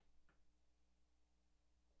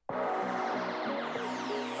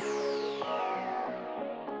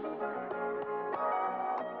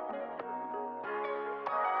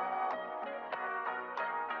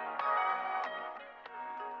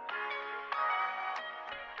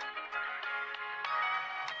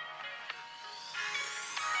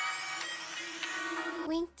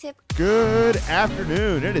tip. Good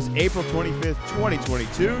afternoon. It is April 25th,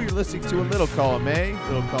 2022. You're listening to a Little Column A,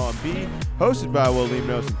 Little Column B, hosted by Will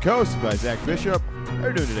Limnos and co-hosted by Zach Bishop. How are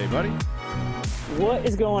you doing today, buddy? What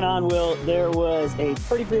is going on, Will? There was a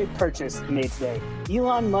pretty big purchase made today.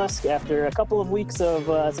 Elon Musk, after a couple of weeks of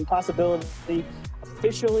some possibility,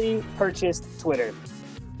 officially purchased Twitter.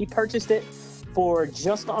 He purchased it for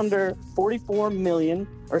just under 44 billion.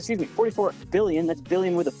 That's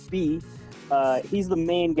billion with a B. He's the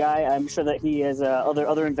main guy. I'm sure that he has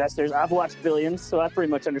other investors. I've watched Billions, so I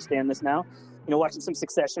pretty much understand this now. Watching some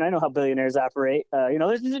Succession, I know how billionaires operate.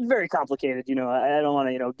 It's very complicated. I don't want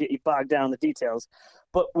to, get you bogged down in the details.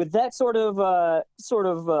 But with that sort of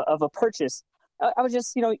a purchase, I was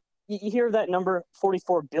just, you hear that number,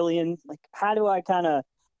 44 billion. Like, how do I kind of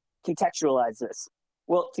contextualize this?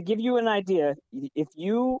 Well, to give you an idea, if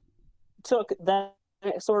you took that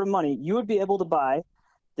sort of money, you would be able to buy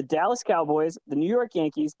the Dallas Cowboys, the New York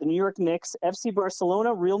Yankees, the New York Knicks, FC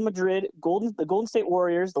Barcelona, Real Madrid, the Golden State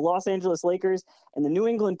Warriors, the Los Angeles Lakers, and the New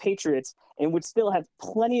England Patriots, and would still have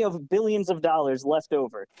plenty of billions of dollars left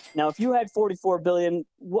over. Now, if you had 44 billion,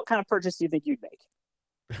 what kind of purchase do you think you'd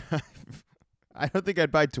make? I don't think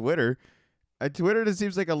I'd buy Twitter. Twitter just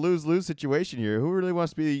seems like a lose-lose situation here. Who really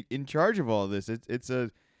wants to be in charge of all of this?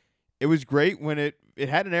 It was great when it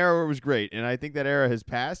had an era where it was great, and I think that era has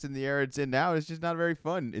passed, and the era it's in now is just not very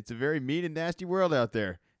fun. It's a very mean and nasty world out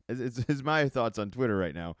there. It's my thoughts on Twitter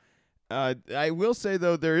right now. I will say,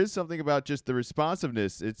 though, there is something about just the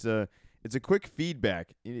responsiveness. It's a quick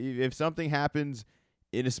feedback. If something happens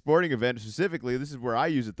in a sporting event specifically, this is where I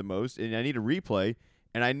use it the most, and I need a replay,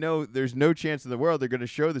 and I know there's no chance in the world they're going to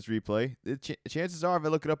show this replay. Chances are, if I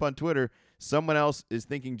look it up on Twitter, someone else is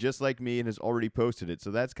thinking just like me and has already posted it.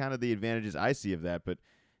 So that's kind of the advantages I see of that. But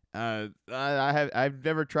I've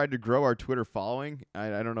never tried to grow our Twitter following.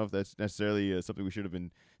 I don't know if that's necessarily something we should have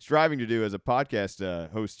been striving to do as a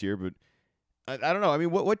podcast host here. But I don't know. I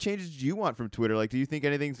mean, what changes do you want from Twitter? Like, do you think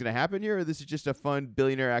anything's going to happen here, or this is just a fun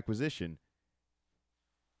billionaire acquisition?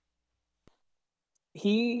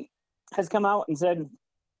 He has come out and said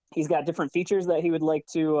he's got different features that he would like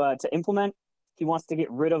to implement. He wants to get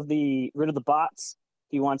rid of the bots.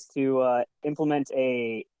 He wants to implement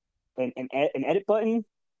an edit button.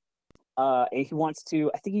 He wants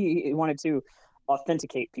to. I think he wanted to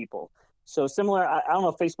authenticate people. So similar. I don't know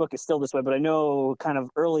if Facebook is still this way, but I know kind of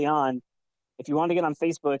early on, if you wanted to get on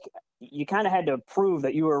Facebook, you kind of had to prove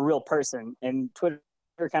that you were a real person. And Twitter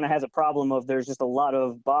kind of has a problem of there's just a lot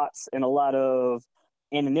of bots and a lot of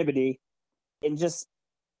anonymity, and just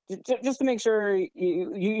to make sure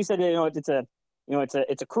you said it's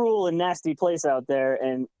a cruel and nasty place out there,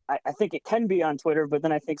 and I think it can be on Twitter, but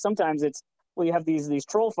then I think sometimes you have these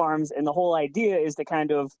troll farms, and the whole idea is to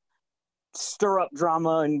kind of stir up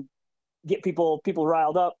drama and get people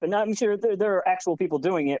riled up. And I'm sure there are actual people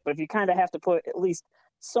doing it, but if you kind of have to put at least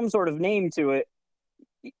some sort of name to it,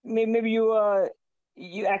 maybe you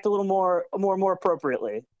act a little more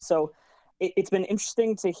appropriately. So it's been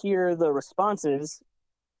interesting to hear the responses,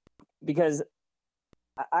 because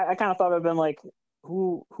I kind of thought it would have been like,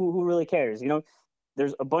 who really cares?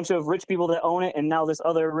 There's a bunch of rich people that own it, and now this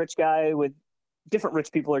other rich guy with different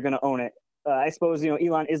rich people are going to own it. I suppose,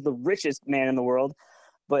 Elon is the richest man in the world,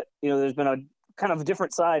 but, there's been a kind of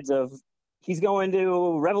different sides of he's going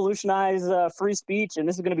to revolutionize free speech, and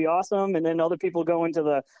this is going to be awesome. And then other people go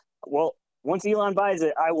into once Elon buys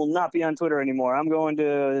it, I will not be on Twitter anymore. I'm going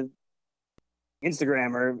to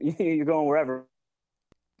Instagram, or you're going wherever.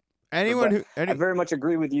 I very much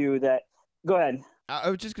agree with you that. Go ahead. I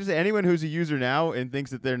was just going to say, anyone who's a user now and thinks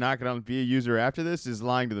that they're not going to be a user after this is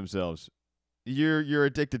lying to themselves. You're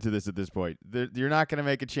addicted to this at this point. You're not going to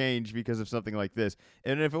make a change because of something like this.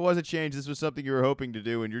 And if it was a change, this was something you were hoping to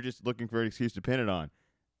do, and you're just looking for an excuse to pin it on.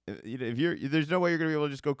 There's no way you're going to be able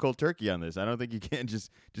to just go cold turkey on this. I don't think you can just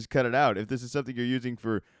cut it out. If this is something you're using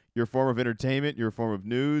for your form of entertainment, your form of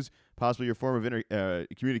news, possibly your form of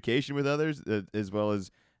communication with others, as well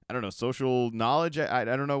as, I don't know, social knowledge. I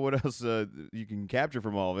don't know what else you can capture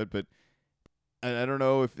from all of it, but I don't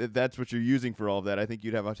know if that's what you're using for all of that. I think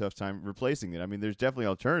you'd have a tough time replacing it. I mean, there's definitely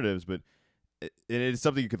alternatives, but it is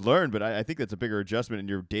something you could learn, but I think that's a bigger adjustment in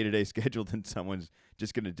your day-to-day schedule than someone's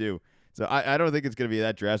just going to do. So I don't think it's going to be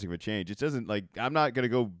that drastic of a change. It doesn't, I'm not going to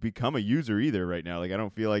go become a user either right now. I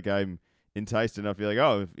don't feel like I'm enticed enough to be like,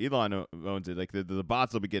 oh, if Elon owns it, the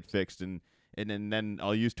bots will get fixed, and then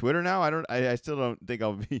I'll use Twitter now. I still don't think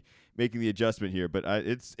I'll be making the adjustment here, but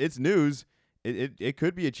it's news. It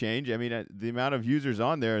could be a change. I mean, the amount of users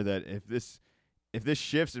on there that if this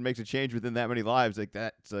shifts and makes a change within that many lives,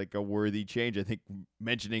 that's a worthy change, I think,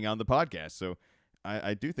 mentioning on the podcast. So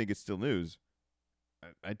I do think it's still news.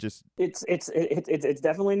 I just It's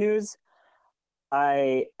definitely news. But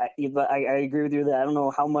I agree with you that I don't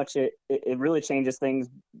know how much it really changes things,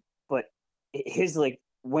 but his like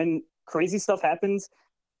when crazy stuff happens,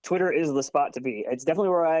 Twitter is the spot to be. It's definitely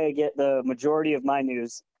where I get the majority of my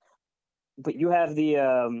news. But you have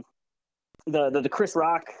the Chris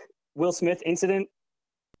Rock Will Smith incident.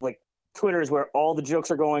 Like Twitter is where all the jokes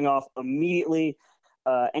are going off immediately.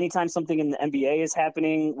 Anytime something in the NBA is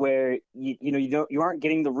happening where you aren't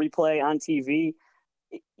getting the replay on TV,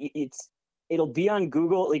 it'll be on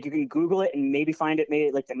Google. Like you can Google it and maybe find it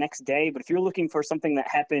maybe like the next day. But if you're looking for something that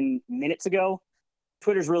happened minutes ago,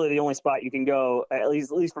 Twitter's really the only spot you can go. At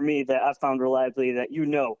least for me that I've found reliably that you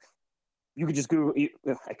could just Google.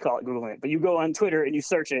 I call it Googling it, but you go on Twitter and you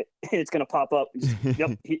search it, and it's gonna pop up. Just,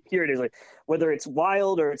 yep, here it is. Like whether it's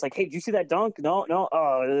wild or it's like, hey, did you see that dunk? No, no.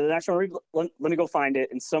 Oh, the national. Let me go find it,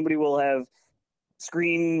 and somebody will have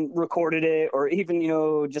screen recorded it, or even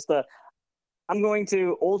just the. I'm going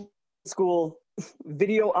to old school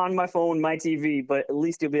video on my phone, my TV, but at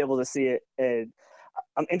least you'll be able to see it. And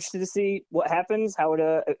I'm interested to see what happens, how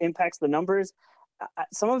it impacts the numbers.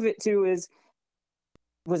 Some of it too is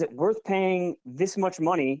was it worth paying this much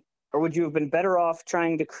money, or would you have been better off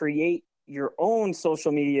trying to create your own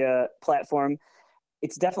social media platform?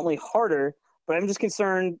 It's definitely harder, but I'm just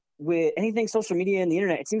concerned with anything social media and the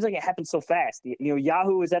internet. It seems like it happens so fast.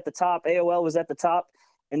 Yahoo was at the top, AOL was at the top,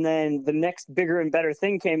 and then the next bigger and better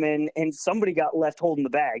thing came in, and somebody got left holding the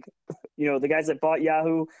bag. The guys that bought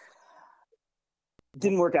Yahoo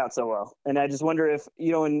didn't work out so well, and I just wonder if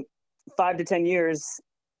in 5 to 10 years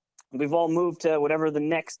we've all moved to whatever the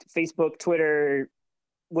next Facebook, Twitter,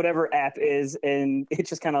 whatever app is, and it's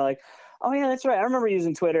just kind of like, oh yeah, that's right. I remember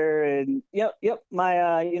using Twitter, and yep. My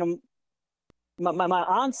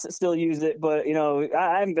aunts still use it, but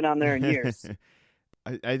I haven't been on there in years.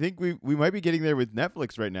 I think we might be getting there with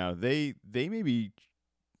Netflix right now. They may be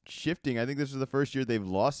shifting. I think this is the first year they've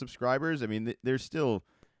lost subscribers. I mean, they're still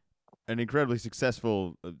an incredibly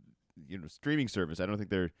successful streaming service. I don't think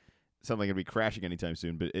they're something going to be crashing anytime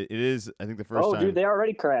soon, but it is, I think, the first time. Oh, dude, they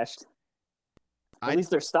already crashed. At least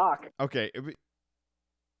their stock. Okay,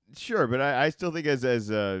 sure, but I still think as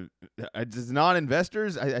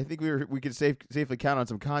non-investors, I think we could safely count on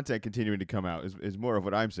some content continuing to come out. Is more of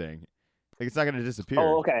what I'm saying. Like it's not going to disappear.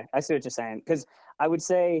 Oh, okay, I see what you're saying. Because I would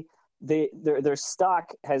say their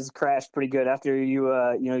stock has crashed pretty good after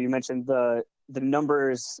you mentioned the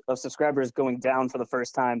numbers of subscribers going down for the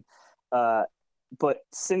first time. But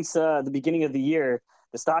since the beginning of the year,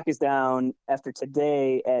 the stock is down. After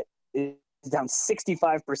today, is down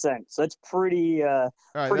 65%. So that's pretty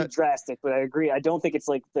drastic. But I agree. I don't think it's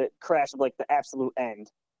like the crash of like the absolute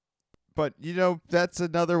end. But that's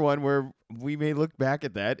another one where we may look back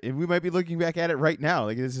at that, and we might be looking back at it right now.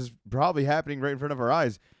 Like this is probably happening right in front of our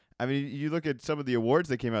eyes. I mean, you look at some of the awards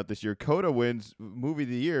that came out this year. Coda wins Movie of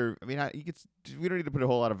the Year. I mean, we don't need to put a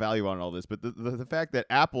whole lot of value on all this, but the fact that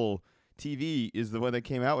Apple TV is the one that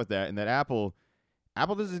came out with that, and that Apple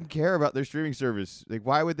doesn't care about their streaming service. Like,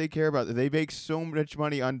 why would they care about that? They make so much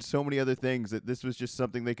money on so many other things that this was just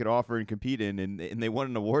something they could offer and compete in, and they won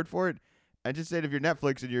an award for it. I just said if you're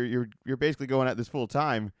Netflix and you're basically going at this full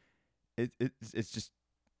time, it's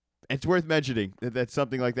worth mentioning that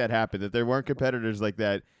something like that happened. That there weren't competitors like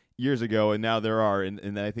that years ago, and now there are,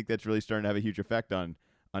 and I think that's really starting to have a huge effect on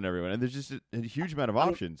everyone. And there's just a huge amount of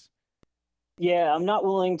options. Yeah, I'm not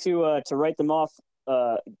willing to write them off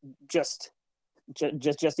just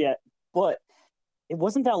yet. But it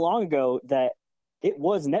wasn't that long ago that it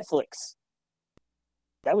was Netflix.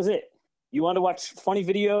 That was it. You wanted to watch funny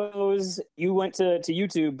videos, you went to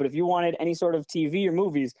YouTube. But if you wanted any sort of TV or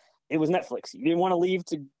movies, it was Netflix. You didn't want to leave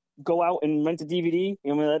to go out and rent a DVD.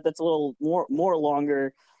 That's a little more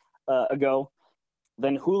longer ago.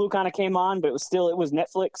 Then Hulu kind of came on, but it was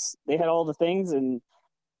Netflix. They had all the things, and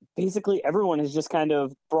basically everyone has just kind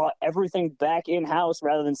of brought everything back in house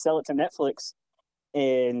rather than sell it to Netflix.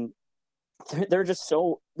 And there's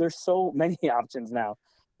so many options now.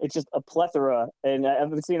 It's just a plethora. And I've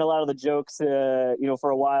been seeing a lot of the jokes, for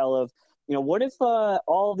a while of, what if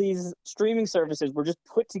all these streaming services were just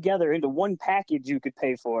put together into one package you could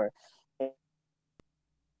pay for?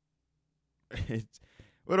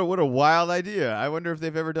 What a wild idea. I wonder if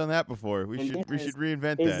they've ever done that before. We should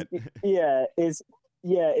reinvent that.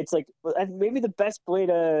 It's like maybe the best way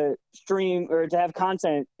to stream or to have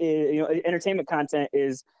content, entertainment content,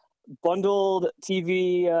 is bundled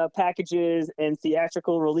TV packages and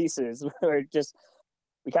theatrical releases. Where just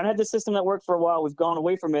we kind of had this system that worked for a while. We've gone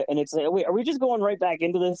away from it, and it's like, wait, are we just going right back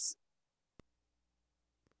into this?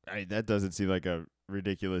 That doesn't seem like a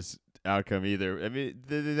ridiculous outcome either. I mean,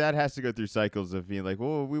 that has to go through cycles of being like,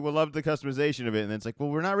 well, we will love the customization of it, and then it's like, well,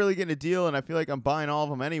 we're not really getting a deal, and I feel like I'm buying all of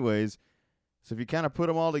them anyways. So if you kind of put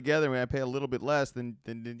them all together and I pay a little bit less, then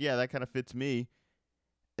yeah, that kind of fits me.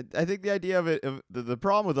 I think the idea of it, the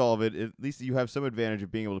problem with all of it, at least you have some advantage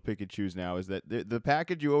of being able to pick and choose now, is that the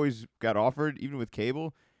package you always got offered, even with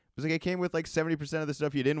cable, was like it came with like 70% of the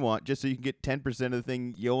stuff you didn't want, just so you can get 10% of the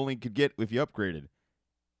thing you only could get if you upgraded.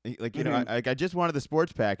 Like, you know, I just wanted the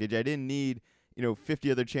sports package. I didn't need,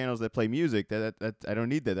 50 other channels that play music. That I don't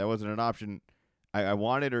need that. That wasn't an option I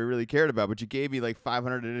wanted or really cared about. But you gave me like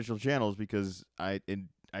 500 additional channels because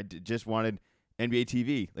just wanted NBA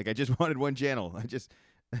TV. Like, I just wanted one channel.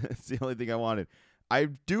 That's the only thing I wanted. I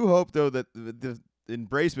do hope, though, that the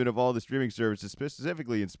embracement of all the streaming services,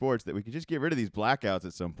 specifically in sports, that we can just get rid of these blackouts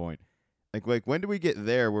at some point. Like when do we get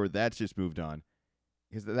there where that's just moved on?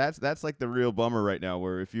 Because that's like the real bummer right now.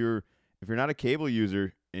 Where if you're not a cable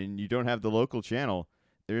user and you don't have the local channel,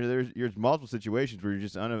 there's multiple situations where you're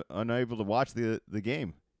just unable to watch the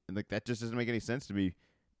game, and like that just doesn't make any sense to me.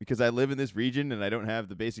 Because I live in this region and I don't have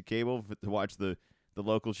the basic cable to watch the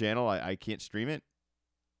local channel. I can't stream it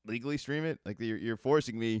legally. Stream it. Like you're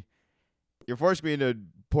forcing me. You're forcing me into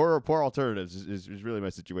poor alternatives. Is really my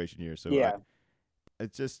situation here. So yeah,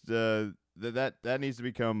 it's just that needs to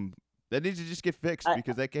become. That needs to just get fixed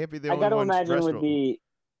because that can't be the I only got to one. imagine stressful.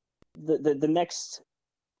 with the next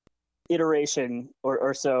iteration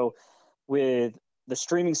or so, with the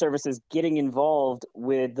streaming services getting involved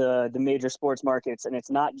with the major sports markets, and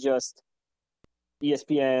it's not just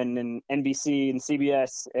ESPN and NBC and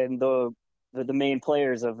CBS and the main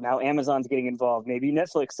players of now. Amazon's getting involved. Maybe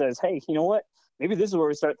Netflix says, hey, you know what? Maybe this is where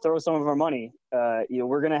we start throw some of our money.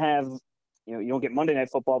 We're gonna have, you don't get Monday Night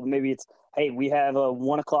Football, but maybe it's, hey, we have a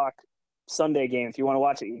 1:00 Sunday game. If you want to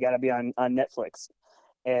watch it, you got to be on Netflix.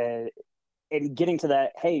 And getting to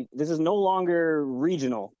that, hey, this is no longer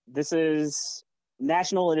regional. This is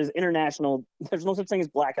national. It is international. There's no such thing as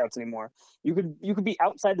blackouts anymore. You could be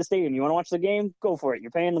outside the stadium. You want to watch the game? Go for it.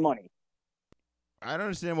 You're paying the money. I don't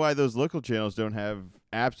understand why those local channels don't have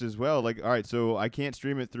apps as well. Like, all right, so I can't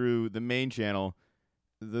stream it through the main channel,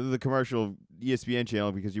 the commercial ESPN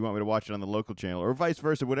channel, because you want me to watch it on the local channel, or vice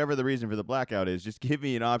versa. Whatever the reason for the blackout is, just give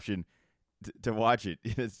me an option to watch it.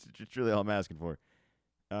 It's really all I'm asking for.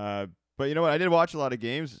 But you know what? I did watch a lot of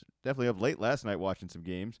games. Definitely up late last night watching some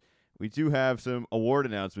games. We do have some award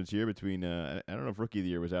announcements here between, I don't know if Rookie of the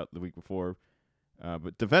Year was out the week before,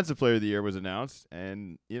 but Defensive Player of the Year was announced.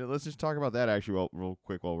 And, let's just talk about that actually real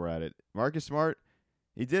quick while we're at it. Marcus Smart,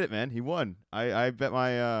 he did it, man. He won. I bet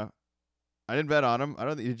I didn't bet on him. I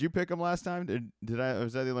don't think, did you pick him last time? Did I?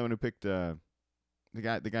 Was that the only one who picked the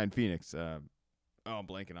guy in Phoenix? I'm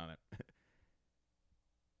blanking on it.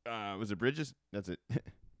 Was it Bridges? That's it.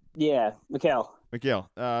 Yeah, Mikal.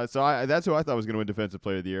 So that's who I thought was going to win Defensive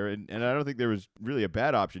Player of the Year, and I don't think there was really a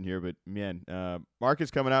bad option here. But man,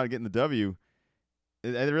 Marcus coming out and getting the W. I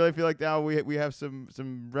really feel like now we have some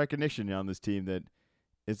recognition on this team that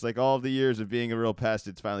it's like all of the years of being a real pest,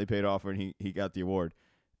 it's finally paid off when he got the award.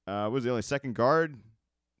 Was the only second guard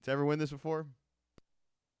to ever win this before?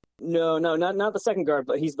 No, not the second guard,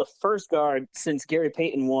 but he's the first guard since Gary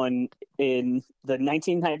Payton won in the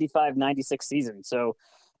 1995-96 season. So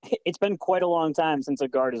it's been quite a long time since a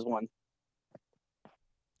guard has won.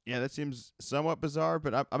 Yeah, that seems somewhat bizarre,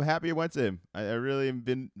 but I'm happy it went to him. I really have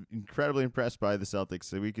been incredibly impressed by the Celtics.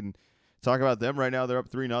 So we can talk about them right now. They're up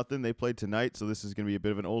 3-0. They played tonight, so this is going to be a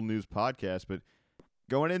bit of an old news podcast. But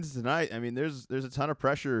going into tonight, I mean, there's a ton of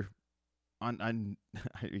pressure on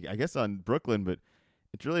I guess on Brooklyn, but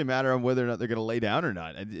it's really a matter of whether or not they're going to lay down or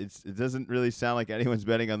not. It doesn't really sound like anyone's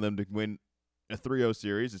betting on them to win a 3-0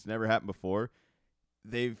 series. It's never happened before.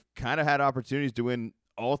 They've kind of had opportunities to win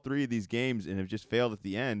all three of these games and have just failed at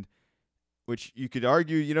the end, which you could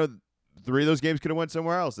argue, three of those games could have went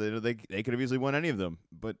somewhere else. They could have easily won any of them,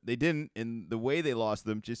 but they didn't. And the way they lost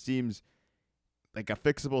them just seems like a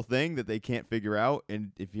fixable thing that they can't figure out.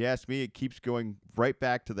 And if you ask me, it keeps going right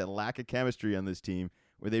back to that lack of chemistry on this team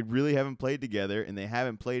where they really haven't played together and they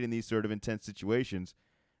haven't played in these sort of intense situations.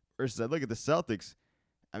 Versus I look at the Celtics.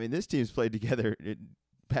 I mean, this team's played together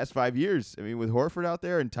past 5 years. I mean, with Horford out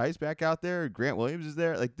there and Tice back out there, Grant Williams is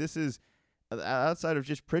there. Like, this is outside of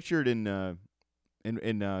just Pritchard and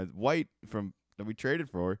White from that we traded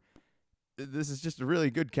for. This is just a really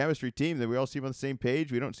good chemistry team that we all seem on the same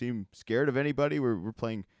page. We don't seem scared of anybody. We're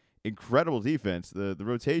playing incredible defense. The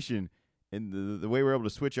rotation and the way we're able to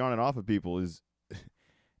switch on and off of people is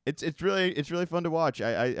it's really fun to watch.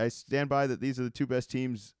 I stand by that these are the two best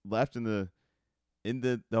teams left in the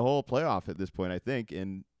whole playoff at this point, I think.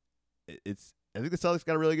 And I think the Celtics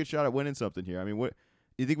got a really good shot at winning something here. I mean,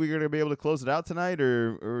 You think we're going to be able to close it out tonight,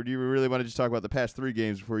 or do you really want to just talk about the past 3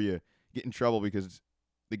 games before you get in trouble because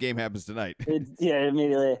the game happens tonight? Yeah,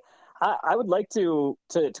 immediately. I would like to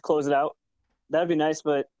close it out. That'd be nice,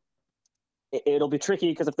 but it'll be tricky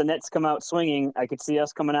because if the Nets come out swinging, I could see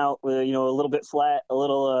us coming out with a little bit flat, a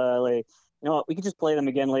little like what, we could just play them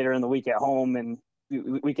again later in the week at home, and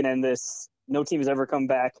we can end this. No team has ever come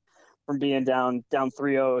back from being down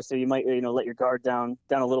 3-0, so you might let your guard down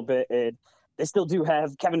a little bit. And they still do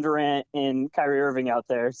have Kevin Durant and Kyrie Irving out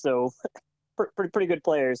there, so pretty good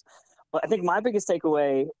players. But I think my biggest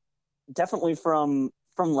takeaway, definitely from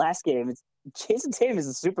last game, is Jason Tatum is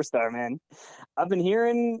a superstar, man. I've been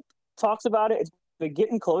hearing talks about it. It's been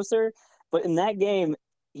getting closer, but in that game,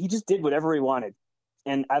 he just did whatever he wanted.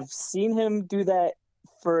 And I've seen him do that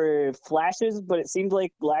for flashes, but it seemed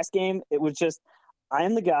like last game, it was just, I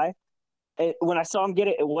am the guy. When I saw him get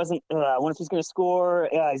it, it wasn't, I wonder if he's going to score.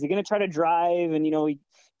 Is he going to try to drive? And, he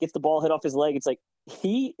gets the ball hit off his leg. It's like,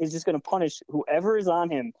 he is just going to punish whoever is on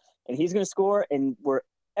him, and he's going to score. And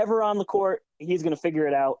wherever on the court, he's going to figure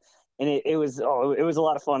it out. And it was a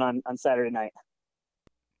lot of fun on Saturday night.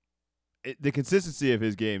 The consistency of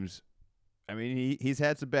his games. I mean, he's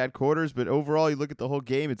had some bad quarters, but overall, you look at the whole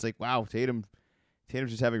game, it's like, wow, Tatum's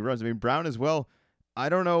just having runs. I mean, Brown as well. I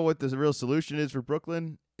don't know what the real solution is for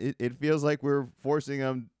Brooklyn. It feels like we're forcing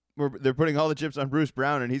them. They're putting all the chips on Bruce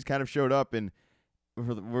Brown, and he's kind of showed up, and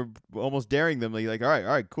we're almost daring them. Like, all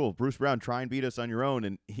right, cool. Bruce Brown, try and beat us on your own,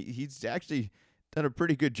 and he's actually done a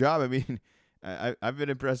pretty good job. I mean, I've been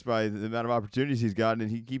impressed by the amount of opportunities he's gotten, and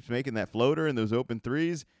he keeps making that floater and those open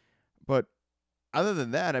threes. But other than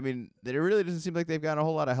that, I mean, it really doesn't seem like they've gotten a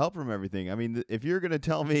whole lot of help from everything. I mean, if you're going to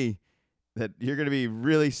tell me that you're going to be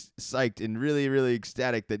really psyched and really, really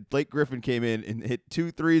ecstatic that Blake Griffin came in and hit 2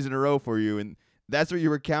 threes in a row for you, and that's what you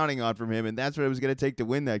were counting on from him, and that's what it was going to take to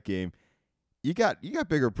win that game, you got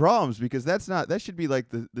bigger problems, because that should be like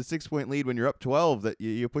the 6-point lead when you're up 12 that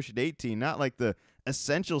you push it 18, not like the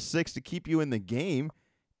essential 6 to keep you in the game.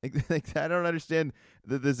 Like I don't understand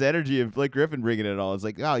this energy of Blake Griffin bringing it all. It's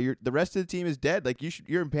like, oh, the rest of the team is dead. Like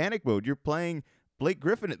you're in panic mode. You're playing Blake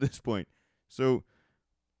Griffin at this point. So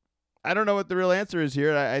I don't know what the real answer is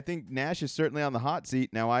here. I think Nash is certainly on the hot seat.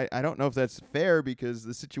 Now, I don't know if that's fair, because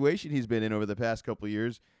the situation he's been in over the past couple of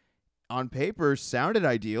years on paper sounded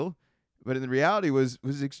ideal, but in reality was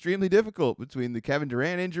extremely difficult between the Kevin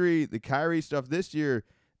Durant injury, the Kyrie stuff this year,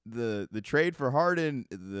 the trade for Harden,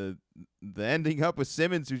 the ending up with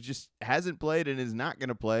Simmons, who just hasn't played and is not going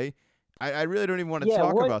to play. I really don't even want to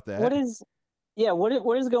talk about that. What is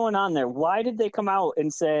going on there? Why did they come out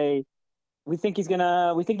and say, we think he's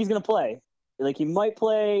gonna play? Like, he might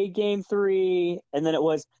play game 3, and then it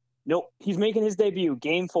was, nope, he's making his debut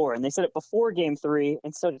game 4, and they said it before game 3,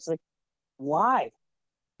 and so it's like, why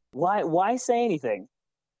say anything?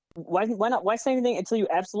 Why not? Why say anything until you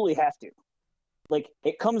absolutely have to? Like,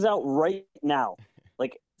 it comes out right now.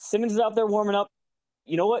 Like, Simmons is out there warming up.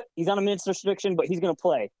 You know what? He's on a minutes restriction, but he's gonna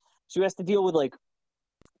play. So he has to deal with, like,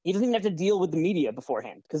 he doesn't even have to deal with the media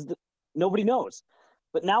beforehand, because nobody knows.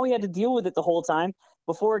 But now he had to deal with it the whole time.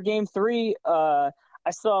 Before game 3, I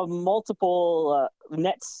saw multiple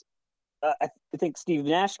Nets. I think Steve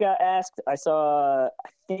Nash got asked. I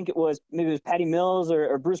think it was Patty Mills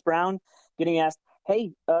or Bruce Brown getting asked,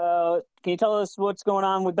 hey, can you tell us what's going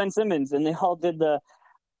on with Ben Simmons? And they all did the,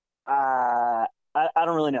 I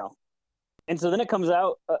don't really know. And so then it comes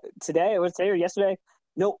out today or yesterday.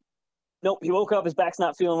 Nope. He woke up, his back's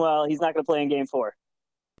not feeling well. He's not going to play in game 4.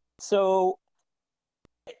 So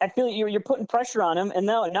I feel like you're putting pressure on him, and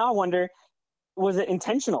now I wonder, was it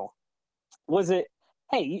intentional? Was it,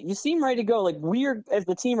 hey, you seem ready to go? Like, we as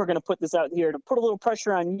the team are going to put this out here to put a little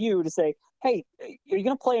pressure on you to say, hey, are you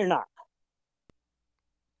going to play or not?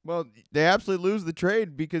 Well, they absolutely lose the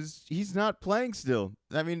trade because he's not playing still.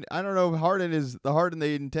 I mean, I don't know if Harden is the Harden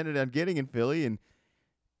they intended on getting in Philly, and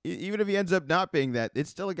even if he ends up not being that,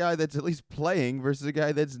 it's still a guy that's at least playing versus a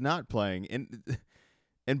guy that's not playing.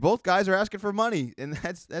 And both guys are asking for money, and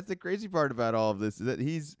that's the crazy part about all of this, is that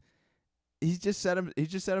he's just set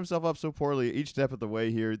himself up so poorly each step of the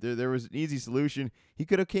way here. There was an easy solution. He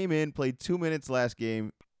could have came in, played 2 minutes last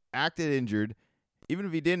game, acted injured. Even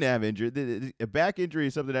if he didn't have injured, a back injury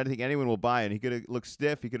is something I don't think anyone will buy, and he could have looked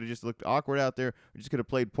stiff. He could have just looked awkward out there, or just could have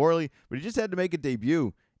played poorly. But he just had to make a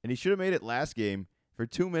debut, and he should have made it last game for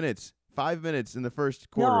 2 minutes, 5 minutes in the first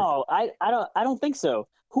quarter. No, I don't think so.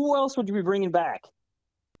 Who else would you be bringing back?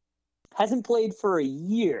 Hasn't played for a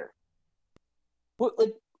year.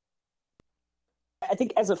 Like, I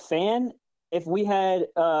think as a fan, if we had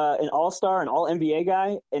an all-star, an all-NBA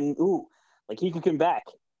guy, and like, he could come back,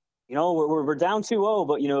 we're down 2-0,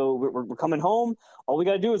 but we're coming home. All we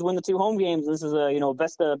got to do is win the 2 home games. This is a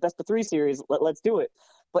best of 3 series. Let's do it.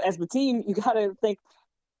 But as the team, you got to think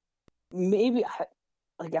maybe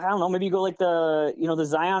like I don't know, maybe you go like the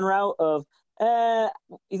Zion route of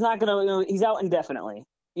he's not gonna he's out indefinitely.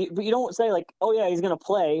 But you don't say like, oh yeah, he's gonna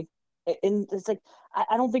play, and it's like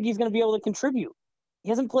I don't think he's gonna be able to contribute. He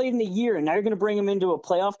hasn't played in a year, and now you're gonna bring him into a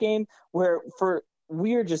playoff game where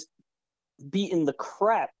we're just beating the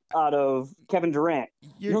crap out of Kevin Durant.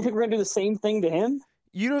 You don't think we're gonna do the same thing to him?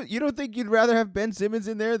 You don't think you'd rather have Ben Simmons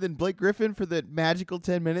in there than Blake Griffin for the magical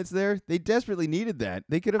 10 minutes there? They desperately needed that.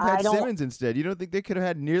 They could have had Simmons instead. You don't think they could have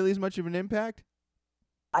had nearly as much of an impact?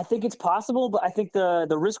 I think it's possible, but I think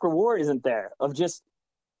the risk reward isn't there of just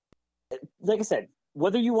like I said,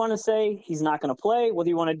 whether you want to say he's not going to play, whether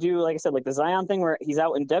you want to do, like I said, like the Zion thing where he's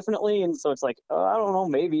out indefinitely. And so it's like, oh, I don't know,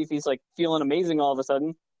 maybe if he's like feeling amazing all of a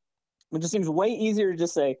sudden, it just seems way easier to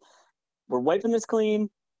just say, we're wiping this clean.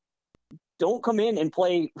 Don't come in and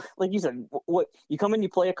play. Like you said, what you come in, you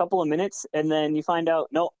play a couple of minutes and then you find out,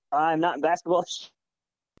 no, I'm not in basketball shape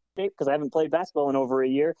because I haven't played basketball in over a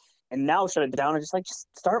year. And now shut it down and just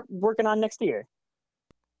start working on next year.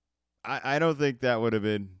 I don't think that would have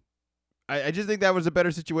been. I just think that was a better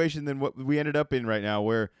situation than what we ended up in right now,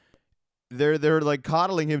 where they're like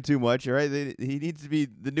coddling him too much. Right? He needs to be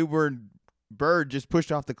the newborn bird just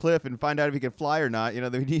pushed off the cliff and find out if he can fly or not. We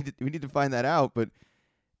need to find that out. But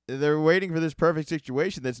they're waiting for this perfect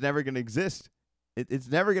situation that's never going to exist. It's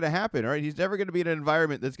never going to happen. All right, he's never going to be in an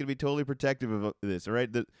environment that's going to be totally protective of this. All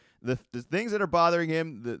right, the things that are bothering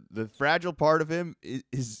him, the fragile part of him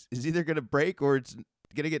is either going to break or it's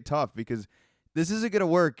going to get tough because this isn't going to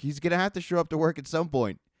work. He's going to have to show up to work at some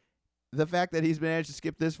point. The fact that he's managed to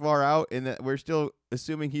skip this far out and that we're still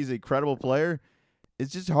assuming he's a credible player,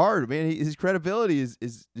 it's just hard, man. His credibility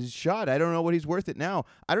is shot. I don't know what he's worth it now.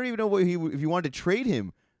 I don't even know if you wanted to trade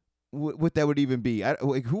him, what that would even be.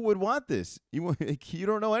 Who would want this? You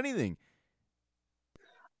don't know anything.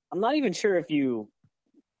 I'm not even sure if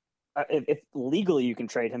legally you can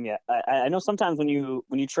trade him yet. I know sometimes when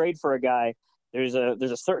you trade for a guy, there's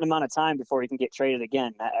a certain amount of time before he can get traded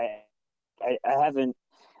again. I haven't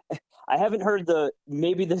heard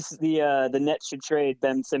maybe the Nets should trade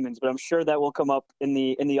Ben Simmons, but I'm sure that will come up in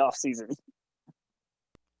the off season.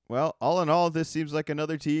 Well, all in all, this seems like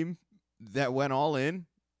another team that went all in,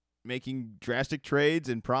 making drastic trades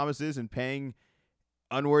and promises and paying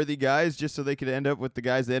unworthy guys just so they could end up with the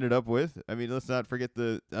guys they ended up with. I mean, let's not forget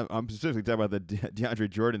I'm specifically talking about the DeAndre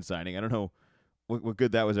Jordan signing. I don't know what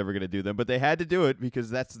good that was ever going to do them, but they had to do it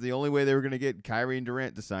because that's the only way they were going to get Kyrie and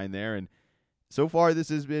Durant to sign there. And so far, this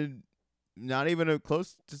has been not even a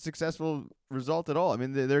close to successful result at all. I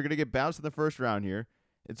mean, they're going to get bounced in the first round here.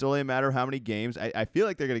 It's only a matter of how many games. I feel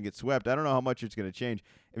like they're going to get swept. I don't know how much it's going to change.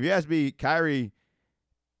 If you ask me, Kyrie,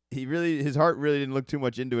 his heart really didn't look too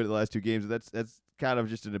much into it the last 2 games. That's kind of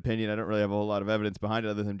just an opinion. I don't really have a whole lot of evidence behind it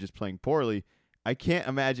other than just playing poorly. I can't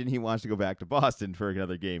imagine he wants to go back to Boston for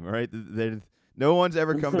another game, all right? No one's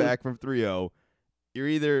ever come back from 3-0. You're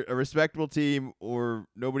either a respectable team or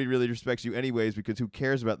nobody really respects you anyways because who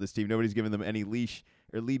cares about this team? Nobody's giving them any leash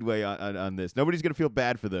or leadway on this. Nobody's going to feel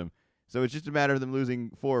bad for them. So it's just a matter of them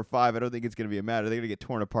losing 4 or 5. I don't think it's going to be a matter. They're going to get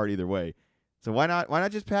torn apart either way. So why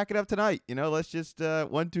not just pack it up tonight? Let's just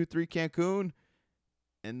 1, 2, 3 Cancun,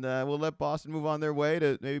 and we'll let Boston move on their way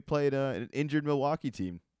to maybe play an injured Milwaukee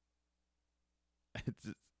team.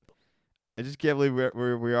 I just can't believe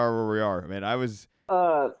where we are. I mean,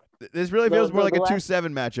 this really feels more like a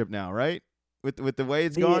 2-7 matchup now, right? With the way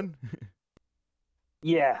it's gone.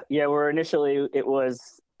 Yeah. Where initially it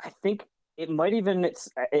was, I think it might even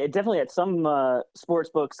it definitely at some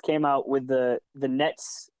sports books came out with the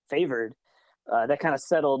Nets favored. That kind of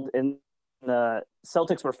settled, and the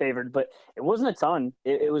Celtics were favored, but it wasn't a ton.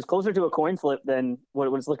 It was closer to a coin flip than what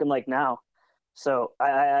it was looking like now. So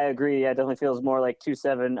I agree. Yeah, it definitely feels more like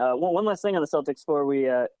 2-7. One last thing on the Celtics before we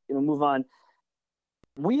move on.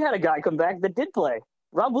 We had a guy come back that did play.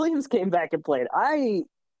 Rob Williams came back and played.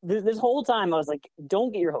 This whole time I was like,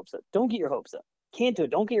 don't get your hopes up. Don't get your hopes up. Can't do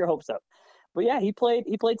it. Don't get your hopes up. But yeah, he played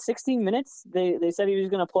 16 minutes. They said he was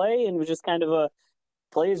going to play and was just kind of a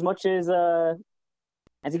play as much as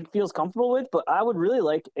he feels comfortable with. But I would really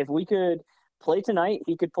like if we could play tonight.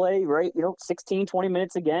 He could play 16, 20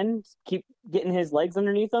 minutes again, keep getting his legs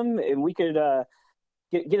underneath him, and we could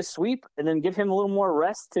get a sweep and then give him a little more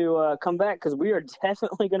rest to come back because we are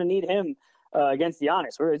definitely going to need him against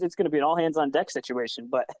Giannis. It's going to be an all hands on deck situation.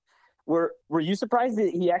 But were you surprised that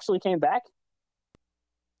he actually came back?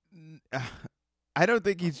 I don't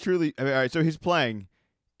think he's truly. I mean, all right, so he's playing.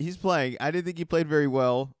 I didn't think he played very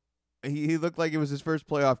well. he looked like it was his first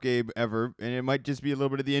playoff game ever, and it might just be a little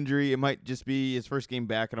bit of the injury. It might just be his first game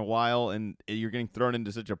back in a while, and you're getting thrown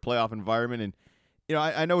into such a playoff environment. And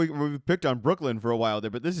I know we picked on Brooklyn for a while there,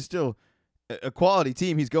 but this is still a quality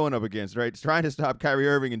team he's going up against, right? It's trying to stop Kyrie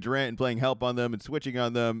Irving and Durant and playing help on them and switching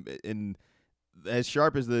on them. And as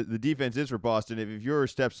sharp as the defense is for Boston, if you're a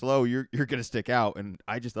step slow, you're going to stick out. And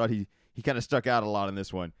I just thought he kind of stuck out a lot in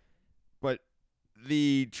this one. But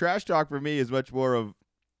the trash talk for me is much more of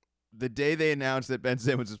the day they announced that Ben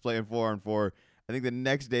Simmons was playing 4-on-4. I think the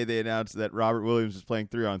next day they announced that Robert Williams was playing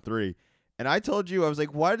 3-on-3. And I told you, I was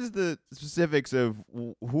like, why does the specifics of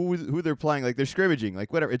who they're playing, like they're scrimmaging,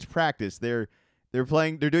 like whatever, it's practice. They're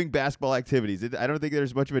doing basketball activities. I don't think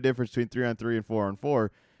there's much of a difference between 3-on-3 and 4-on-4.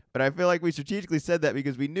 But I feel like we strategically said that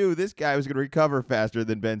because we knew this guy was going to recover faster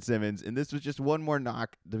than Ben Simmons, and this was just one more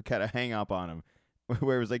knock to kind of hang up on him,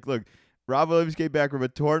 where it was like, look, Rob Williams came back from a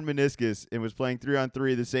torn meniscus and was playing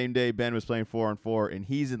 3-on-3 the same day Ben was playing 4-on-4, and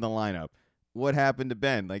he's in the lineup. What happened to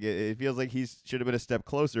Ben? Like it feels like he should have been a step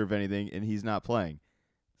closer, if anything, and he's not playing.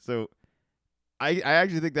 So I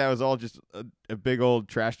actually think that was all just a big old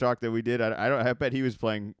trash talk that we did. I bet he was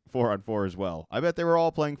playing 4-on-4 as well. I bet they were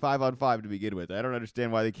all playing 5-on-5 to begin with. I don't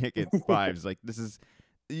understand why they can't get fives. Like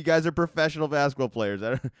you guys are professional basketball players.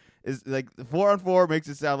 It's like 4-on-4 makes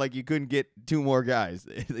it sound like you couldn't get two more guys.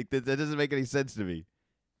 Like that doesn't make any sense to me.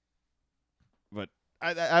 But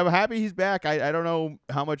I'm happy he's back. I don't know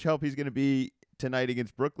how much help he's going to be tonight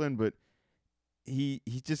against Brooklyn, but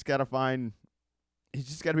he's just got to find. He's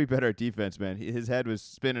just got to be better at defense, man. His head was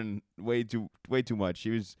spinning way too much.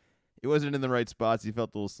 He wasn't in the right spots. He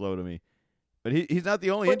felt a little slow to me. But he's not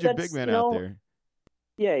the only injured big man out there.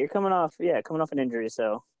 Yeah, you're coming off an injury,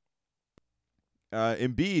 so.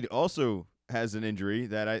 Embiid also has an injury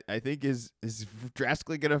that I think is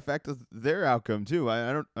drastically going to affect their outcome too.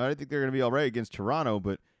 I don't think they're going to be all right against Toronto,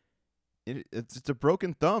 but it's a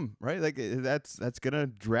broken thumb, right? Like that's going to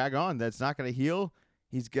drag on. That's not going to heal.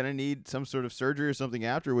 He's going to need some sort of surgery or something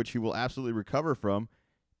after, which he will absolutely recover from.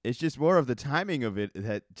 It's just more of the timing of it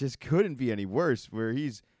that just couldn't be any worse, where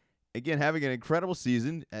he's, again, having an incredible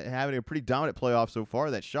season, having a pretty dominant playoff so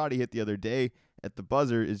far. That shot he hit the other day at the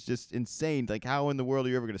buzzer is just insane. Like, how in the world are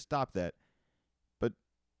you ever going to stop that? But,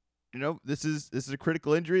 this is a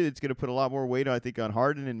critical injury that's going to put a lot more weight, I think, on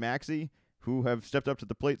Harden and Maxey, who have stepped up to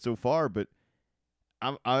the plate so far, but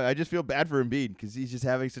I just feel bad for Embiid because he's just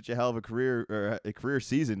having such a hell of a career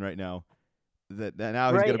season right now that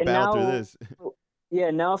now he's going to battle through this. Yeah,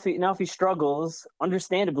 now if he struggles,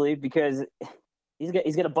 understandably, because he's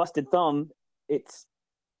got a busted thumb. It's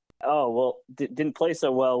didn't play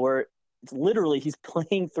so well. Where it's literally he's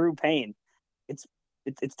playing through pain. It's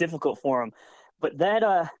difficult for him. But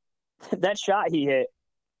that shot he hit,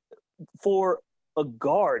 for a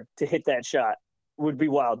guard to hit that shot would be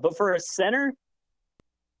wild. But for a center,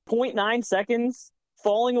 0.9 seconds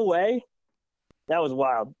falling away, that was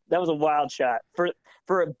wild. That was a wild shot.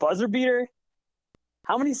 For a buzzer beater,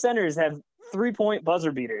 how many centers have 3-point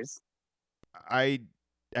buzzer beaters? I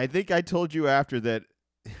think I told you after that.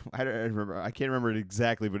 I don't remember. I can't remember it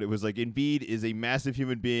exactly, but it was like Embiid is a massive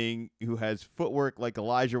human being who has footwork like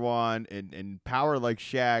Olajuwon and power like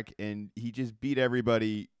Shaq, and he just beat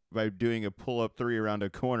everybody by doing a pull-up three around a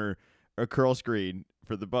corner, a curl screen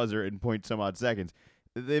for the buzzer in point some odd seconds.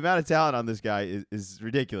 The amount of talent on this guy is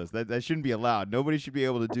ridiculous. That shouldn't be allowed. Nobody should be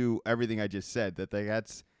able to do everything I just said. That's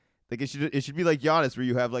like it should be like Giannis, where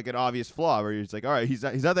you have like an obvious flaw where you're just like, all right, he's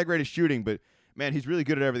not that great at shooting, but man, he's really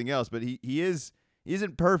good at everything else. But he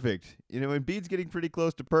isn't perfect. Embiid's getting pretty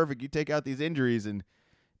close to perfect. You take out these injuries, and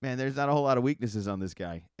man, there's not a whole lot of weaknesses on this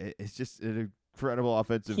guy. It's just an incredible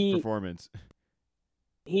offensive performance.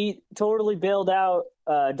 He totally bailed out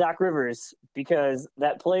Doc Rivers because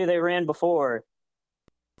that play they ran before,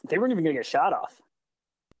 they weren't even going to get a shot off.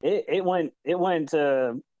 It went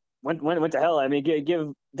to hell. I mean,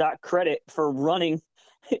 give Doc credit for running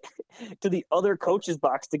to the other coach's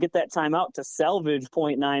box to get that timeout to salvage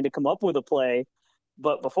 0.9 to come up with a play.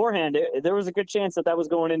 But beforehand, there was a good chance that was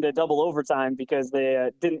going into double overtime because they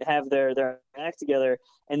didn't have their act together,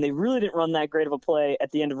 and they really didn't run that great of a play at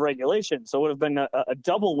the end of regulation. So it would have been a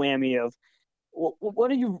double whammy of,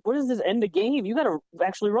 what is this end of game? You got to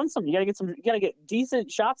actually run something. You got to get decent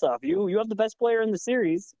shots off. You have the best player in the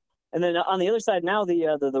series. And then on the other side now, the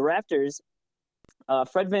Raptors,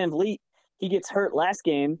 Fred VanVleet, he gets hurt last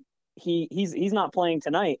game. He's not playing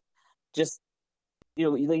tonight. Just,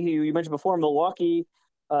 you mentioned before, Milwaukee,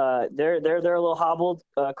 they're a little hobbled.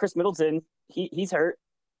 Chris Middleton, he's hurt.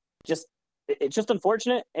 It's just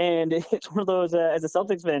unfortunate, and it's one of those, as a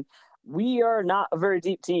Celtics fan, we are not a very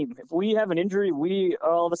deep team. If we have an injury, we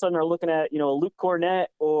all of a sudden are looking at a Luke Cornett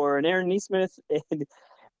or an Aaron Neesmith, and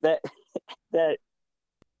that that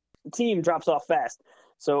team drops off fast.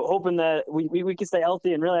 So hoping that we can stay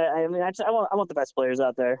healthy and really, I mean, I want the best players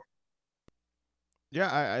out there. Yeah,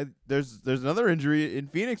 I there's another injury in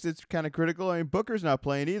Phoenix that's kind of critical. I mean, Booker's not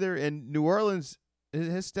playing either, and New Orleans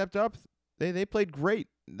has stepped up. They played great.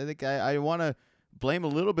 I think I want to blame a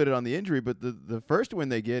little bit on the injury, but the first win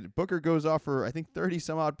they get, Booker goes off for I think 30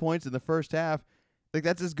 some odd points in the first half. Like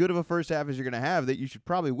that's as good of a first half as you're gonna have. That you should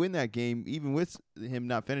probably win that game, even with him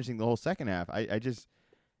not finishing the whole second half.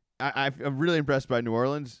 I'm really impressed by New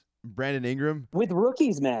Orleans. Brandon Ingram with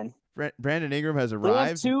rookies, man. Brandon Ingram has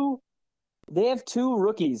arrived. They have two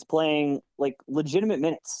rookies playing like legitimate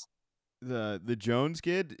minutes. The Jones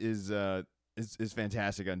kid is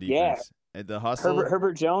fantastic on defense. Yeah. The hustle.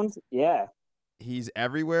 Herbert Jones, yeah. He's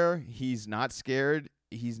everywhere. He's not scared.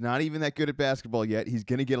 He's not even that good at basketball yet. He's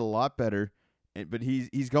gonna get a lot better. But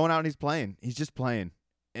he's going out and he's playing. He's just playing.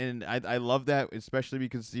 And I love that, especially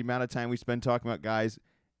because the amount of time we spend talking about guys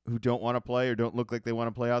who don't want to play or don't look like they want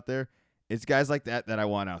to play out there. It's guys like that I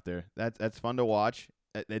want out there. That's fun to watch.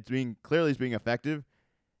 It's being effective.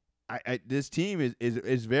 This team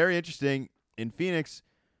is very interesting in Phoenix,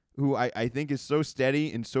 who I think is so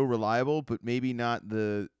steady and so reliable, but maybe not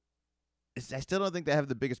I still don't think they have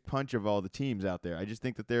the biggest punch of all the teams out there. I just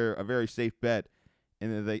think that they're a very safe bet,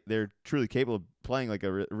 and that they're truly capable of playing like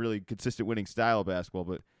a really consistent winning style of basketball.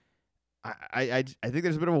 But I think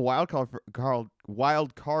there's a bit of a wild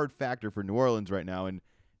card factor for New Orleans right now, and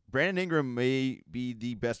Brandon Ingram may be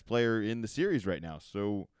the best player in the series right now.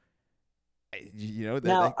 So, that gives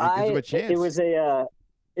him a chance. It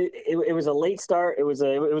was a late start. It was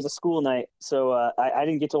a school night, so I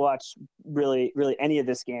didn't get to watch really any of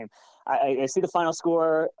this game. I see the final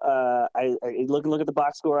score. I look at the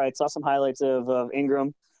box score. I saw some highlights of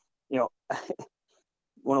Ingram.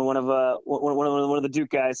 One of the Duke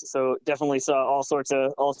guys. So definitely saw all sorts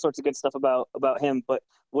of good stuff about him. But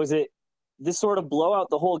was it this sort of blowout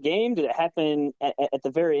the whole game? Did it happen at the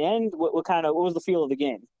very end? What was the feel of the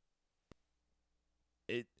game?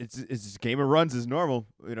 It's a game of runs as normal.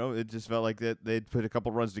 It just felt like that they'd put a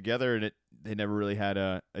couple runs together and they never really had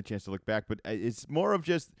a chance to look back. But it's more of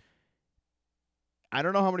just, I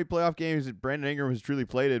don't know how many playoff games that Brandon Ingram has truly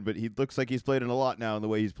played in, but he looks like he's played in a lot now in the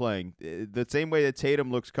way he's playing. The same way that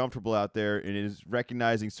Tatum looks comfortable out there and is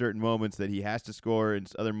recognizing certain moments that he has to score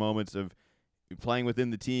and other moments of playing within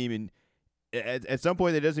the team. And at some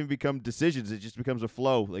point, it doesn't even become decisions. It just becomes a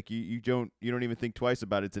flow. Like you don't even think twice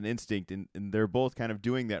about it. It's an instinct, and they're both kind of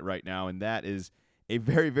doing that right now. And that is a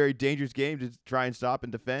very, very dangerous game to try and stop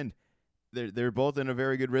and defend. They're both in a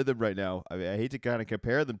very good rhythm right now. I hate to kind of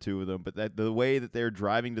compare them to them, but the way that they're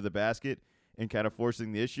driving to the basket and kind of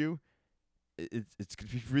forcing the issue, it's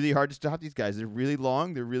really hard to stop these guys. They're really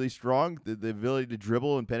long. They're really strong. The ability to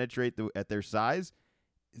dribble and penetrate at their size.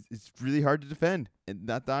 It's really hard to defend, and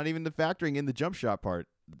not even the factoring in the jump shot part.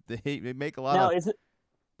 They make a lot now, of.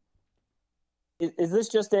 Is this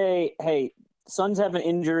just hey, Suns have an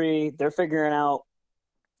injury, they're figuring out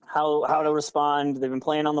how to respond. They've been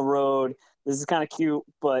playing on the road. This is kind of cute,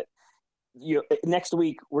 but next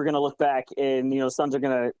week we're gonna look back and Suns are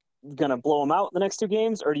gonna blow them out the next two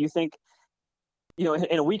games, or do you think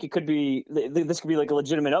in a week this could be like a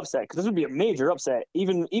legitimate upset? Because this would be a major upset,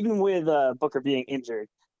 even with Booker being injured.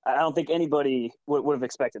 I don't think anybody would have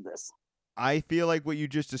expected this. I feel like what you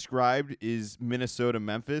just described is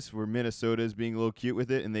Minnesota-Memphis, where Minnesota is being a little cute with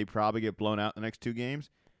it, and they probably get blown out the next two games.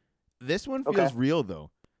 This one feels real, though.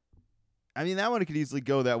 I mean, that one could easily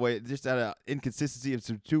go that way, just out of inconsistency of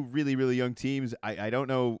some two really, really young teams. I don't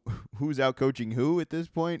know who's out coaching who at this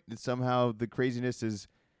point. Somehow the craziness has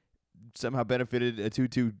somehow benefited a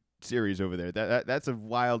 2-2 series over there. That's a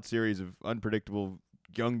wild series of unpredictable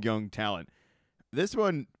young talent. This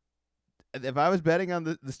one, if I was betting on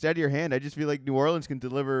the steadier hand, I just feel like New Orleans can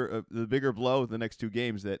deliver the bigger blow the next two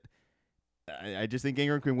games. That I just think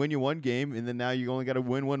Ingram can win you one game, and then now you only got to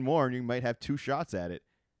win one more, and you might have two shots at it.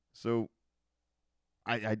 So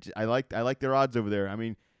I like their odds over there. I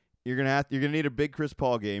mean, you're gonna need a big Chris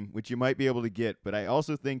Paul game, which you might be able to get, but I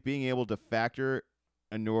also think being able to factor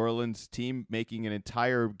a New Orleans team making an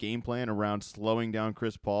entire game plan around slowing down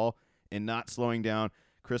Chris Paul and not slowing down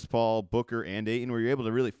Chris Paul, Booker, and Ayton, where you're able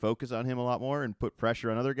to really focus on him a lot more and put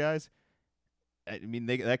pressure on other guys. I mean,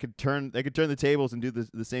 they could turn the tables and do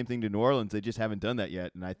the same thing to New Orleans. They just haven't done that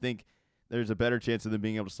yet, and I think there's a better chance of them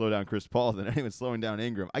being able to slow down Chris Paul than anyone slowing down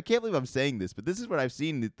Ingram. I can't believe I'm saying this, but this is what I've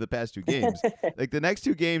seen the past two games. Like the next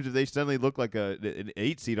two games, if they suddenly look like an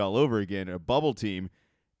 8 seed all over again, a bubble team,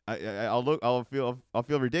 I'll feel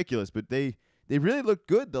ridiculous, but they really looked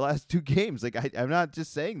good the last two games. Like I'm not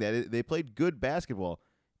just saying that. They played good basketball.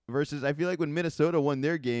 Versus I feel like when Minnesota won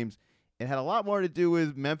their games, it had a lot more to do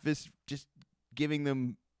with Memphis just giving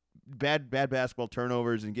them bad basketball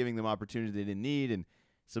turnovers and giving them opportunities they didn't need, and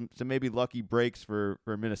some maybe lucky breaks for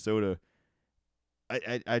Minnesota.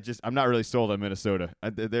 I'm not really sold on Minnesota.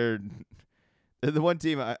 They're the one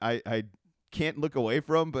team I can't look away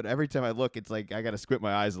from, but every time I look, it's like I got to squint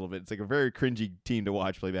my eyes a little bit. It's like a very cringy team to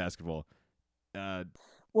watch play basketball.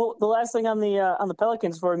 Well, the last thing on the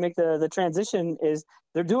Pelicans before we make the transition is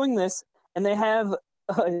they're doing this, and they have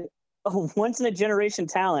a once in a generation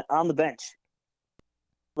talent on the bench.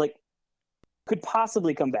 Like, could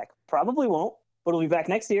possibly come back. Probably won't, but he'll be back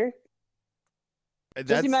next year.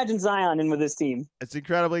 Just imagine Zion in with this team. It's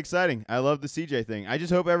incredibly exciting. I love the CJ thing. I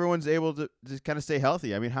just hope everyone's able to just kind of stay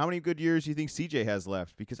healthy. I mean, how many good years do you think CJ has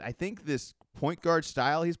left? Because I think this point guard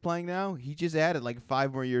style he's playing now, he just added like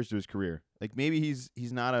 5 more years to his career. Like maybe he's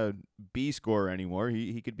not a B scorer anymore.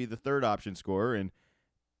 He could be the third option scorer and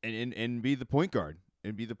be the point guard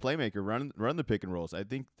and be the playmaker, run the pick and rolls. I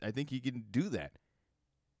think he can do that.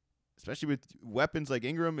 Especially with weapons like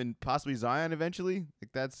Ingram and possibly Zion eventually.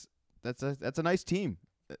 Like that's a nice team.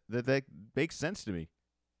 That makes sense to me.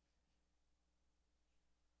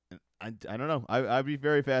 I don't know. I'd be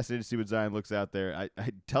very fascinated to see what Zion looks out there. I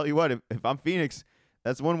tell you what, if I'm Phoenix,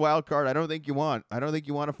 that's one wild card I don't think you want. I don't think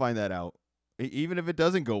you want to find that out. Even if it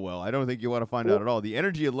doesn't go well, I don't think you want to find out at all. The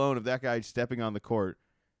energy alone of that guy stepping on the court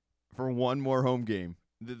for one more home game,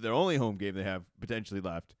 the only home game they have potentially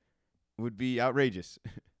left, would be outrageous.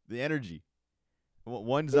 The energy.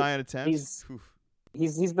 One Zion attempt.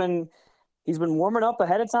 He's been warming up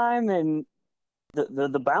ahead of time, and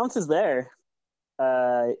the bounce is there.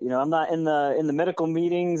 I'm not in the medical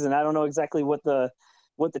meetings, and I don't know exactly what the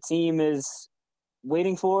team is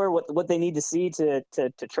waiting for, what they need to see to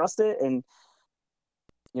trust it. And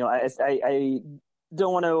I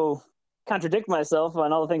don't want to contradict myself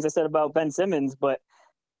on all the things I said about Ben Simmons, but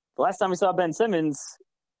the last time we saw Ben Simmons,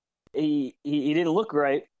 he didn't look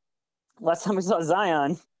right. Last time we saw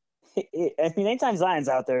Zion, anytime Zion's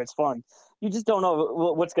out there, it's fun. You just don't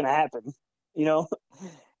know what's going to happen.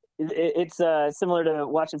 It's similar to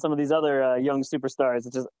watching some of these other young superstars.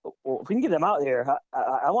 It's just, if we can get them out here,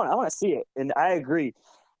 I want to see it. And I agree.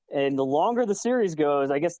 And the longer the series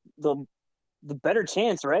goes, I guess the better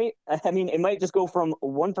chance, right? I mean, it might just go from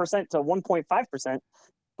 1% to 1.5%,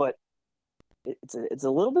 but it's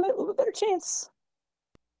a little bit better chance.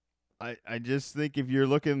 I just think if you're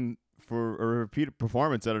looking for a repeated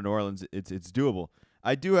performance out of New Orleans, it's doable.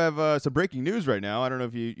 I do have some breaking news right now. I don't know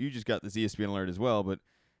if you just got this ESPN alert as well, but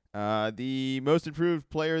the most improved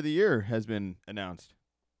player of the year has been announced.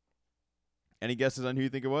 Any guesses on who you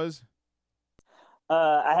think it was?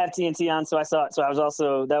 I have TNT on, so I saw it. So I was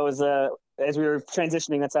also as we were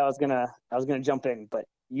transitioning, that's how I was gonna jump in. But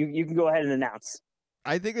you can go ahead and announce.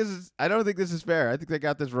 I don't think this is fair. I think they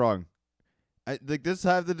got this wrong. Let's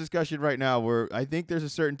have the discussion right now where I think there's a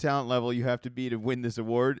certain talent level you have to be to win this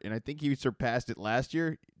award, and I think he surpassed it last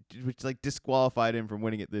year, which disqualified him from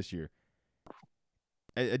winning it this year.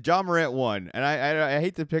 Ja Morant won, and I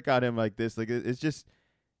hate to pick on him like this. Like it's just,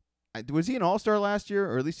 was he an All-Star last year,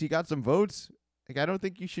 or at least he got some votes? Like I don't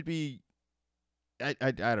think you should be.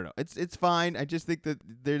 I don't know. It's fine. I just think that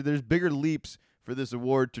there's bigger leaps for this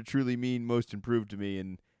award to truly mean most improved to me,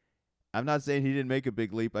 and I'm not saying he didn't make a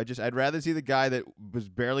big leap. I'd rather see the guy that was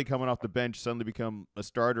barely coming off the bench suddenly become a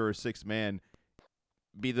starter or sixth man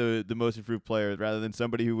be the most improved player rather than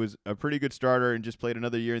somebody who was a pretty good starter and just played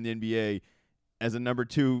another year in the NBA as a number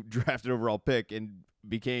 2 drafted overall pick and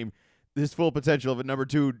became this full potential of a number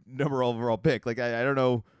 2 overall pick. Like I don't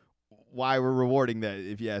know why we're rewarding that,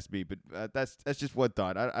 if you ask me, but that's just one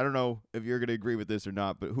thought. I don't know if you're going to agree with this or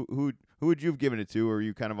not, but who would you have given it to, or are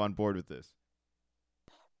you kind of on board with this?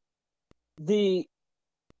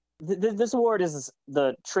 This award is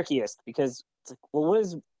the trickiest because it's like, well, what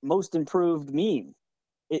does most improved mean?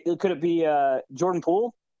 Could it be Jordan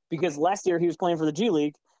Poole? Because last year he was playing for the G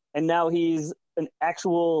League, and now he's an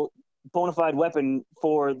actual bona fide weapon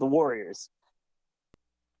for the Warriors.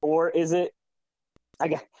 Or is it? I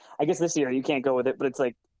guess this year you can't go with it, but it's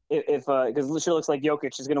like if because it sure looks like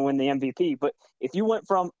Jokic is going to win the MVP. But if you went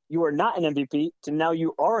from you are not an MVP to now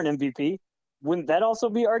you are an MVP, wouldn't that also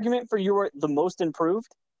be argument for you are the most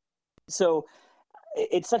improved? So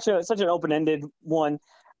it's such an open-ended one.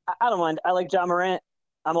 I don't mind. I like Ja Morant.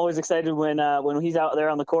 I'm always excited when he's out there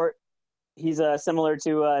on the court. He's similar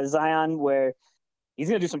to Zion, where he's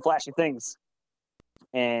going to do some flashy things,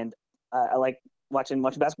 and I like watching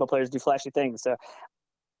basketball players do flashy things. So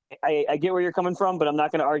I get where you're coming from, but I'm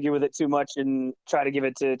not going to argue with it too much and try to give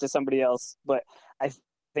it to somebody else. But I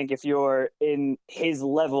think if you're in his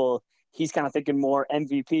level, he's kind of thinking more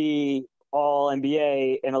MVP, All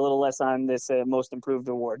NBA, and a little less on this Most Improved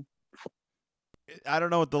award. I don't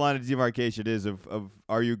know what the line of demarcation is of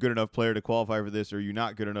are you a good enough player to qualify for this, or are you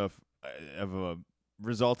not good enough of a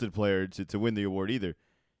resulted player to win the award either.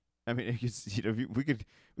 I mean, we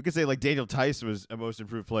could say like Daniel Tice was a most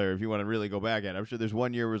improved player if you want to really go back at it. I'm sure there's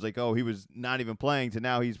one year where it was like, oh, he was not even playing to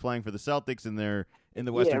now he's playing for the Celtics and they're in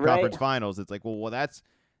the Western Conference Finals. It's like, well, that's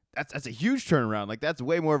a huge turnaround. Like that's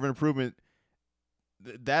way more of an improvement.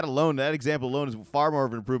 That example alone is far more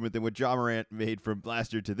of an improvement than what Ja Morant made from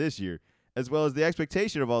last year to this year, as well as the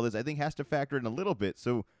expectation of all this. I think has to factor in a little bit.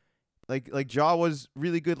 So, like Ja was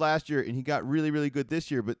really good last year and he got really really good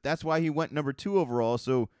this year, but that's why he went number 2 overall.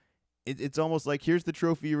 So it's almost like here's the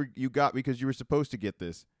trophy you got because you were supposed to get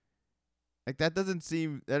this. Like that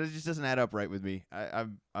just doesn't add up right with me.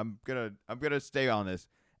 I'm gonna stay on this.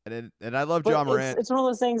 And I love Ja Morant. It's one of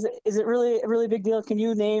those things. Is it really a really big deal? Can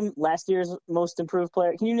you name last year's most improved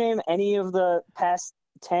player? Can you name any of the past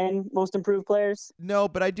 10 most improved players? No,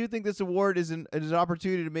 but I do think this award is an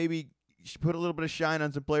opportunity to maybe put a little bit of shine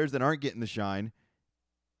on some players that aren't getting the shine.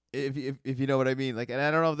 If you know what I mean. Like, and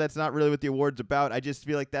I don't know if that's not really what the award's about. I just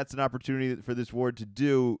feel like that's an opportunity for this award to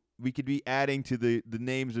do. We could be adding to the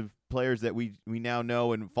names of players that we now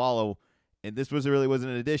know and follow, and this wasn't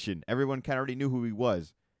an addition. Everyone kind of already knew who he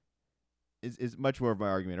was. Is much more of my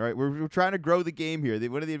argument. All right, we're trying to grow the game here.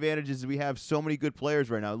 One of the advantages is we have so many good players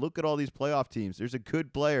right now. Look at all these playoff teams. There's a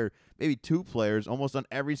good player, maybe 2 players, almost on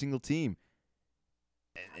every single team.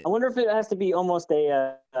 I wonder if it has to be almost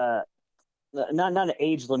a not an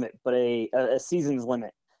age limit, but a seasons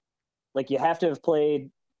limit. Like you have to have played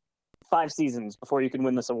 5 seasons before you can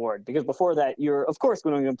win this award, because before that you're of course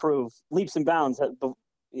going to improve leaps and bounds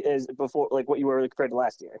as before, like what you were compared to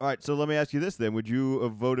last year. All right, so let me ask you this then: would you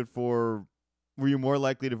have voted for? Were you more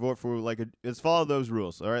likely to vote for let's follow those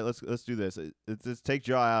rules? All right, let's do this. Let's take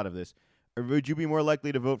Ja out of this. Or would you be more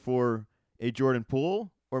likely to vote for a Jordan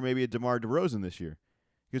Poole or maybe a DeMar DeRozan this year?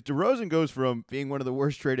 Because DeRozan goes from being one of the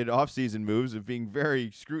worst traded offseason moves, of being very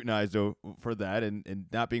scrutinized for that and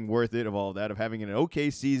not being worth it, of all of that, of having an okay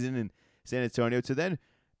season in San Antonio, to then,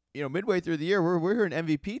 midway through the year, we're hearing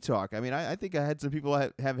MVP talk. I mean, I think I had some people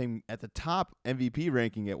have him at the top MVP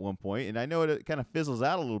ranking at one point, and I know it kind of fizzles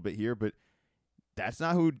out a little bit here, but that's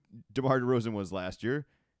not who DeMar DeRozan was last year.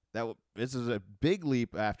 This is a big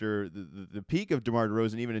leap after the peak of DeMar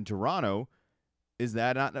DeRozan, even in Toronto. Is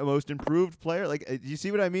that not the most improved player? Like, do you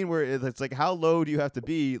see what I mean? Where it's like, how low do you have to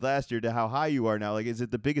be last year to how high you are now? Like, is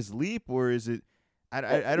it the biggest leap, or is it? I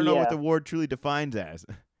don't know what the award truly defines as.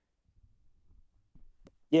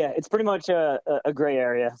 Yeah, it's pretty much a gray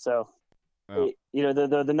area. So,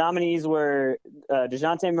 the nominees were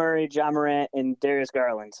DeJounte Murray, Ja Morant, and Darius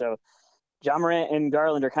Garland. So, Ja Morant and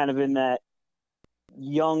Garland are kind of in that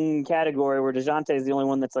young category, where DeJounte is the only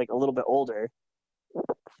one that's like a little bit older.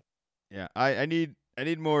 Yeah, I need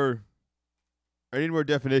more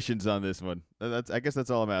definitions on this one. I guess that's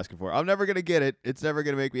all I'm asking for. I'm never gonna get it. It's never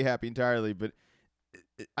gonna make me happy entirely. But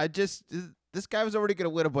this guy was already gonna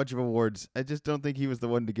win a bunch of awards. I just don't think he was the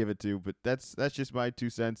one to give it to. But that's just my 2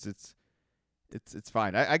 cents. It's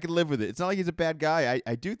fine. I can live with it. It's not like he's a bad guy.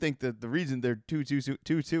 I do think that the reason they're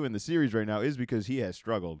 2-2 in the series right now is because he has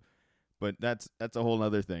struggled. But that's a whole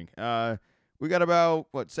other thing. We got about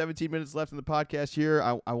 17 minutes left in the podcast here.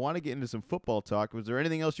 I want to get into some football talk. Was there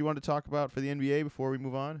anything else you wanted to talk about for the NBA before we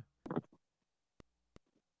move on?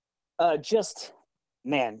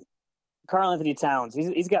 Karl-Anthony Towns.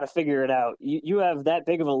 He's got to figure it out. You have that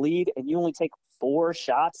big of a lead and you only take 4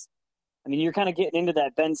 shots. I mean, you're kind of getting into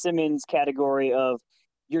that Ben Simmons category of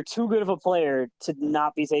you're too good of a player to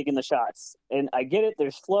not be taking the shots. And I get it.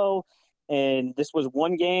 There's flow. And this was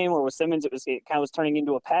one game where with Simmons, it kind of was turning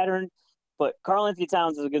into a pattern. But Karl-Anthony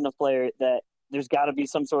Towns is a good enough player that there's got to be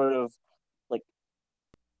some sort of, like,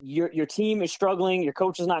 your team is struggling, your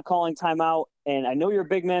coach is not calling timeout, and I know you're a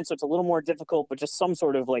big man, so it's a little more difficult, but just some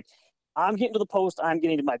sort of, like, I'm getting to the post, I'm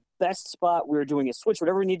getting to my best spot, we're doing a switch,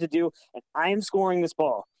 whatever we need to do, and I am scoring this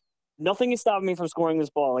ball. Nothing is stopping me from scoring this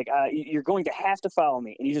ball. Like, you're going to have to foul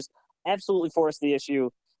me, and you just absolutely force the issue.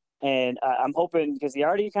 And I'm hoping, because he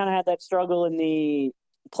already kind of had that struggle in the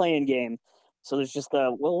playing game. So there's just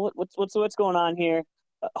what's going on here?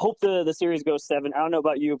 Hope the series goes 7. I don't know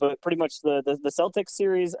about you, but pretty much the Celtics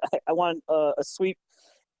series, I want a sweep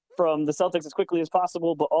from the Celtics as quickly as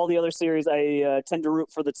possible. But all the other series, I tend to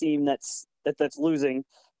root for the team that's losing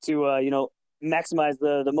to maximize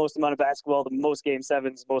the most amount of basketball, the most game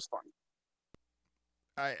 7s, most fun.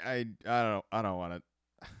 I don't want to.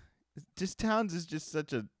 just Towns is just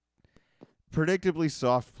such a predictably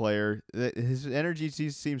soft player. That his energy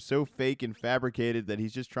seems so fake and fabricated that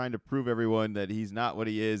he's just trying to prove everyone that he's not what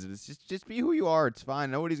he is. And it's just be who you are. It's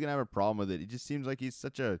fine. Nobody's gonna have a problem with it. It just seems like he's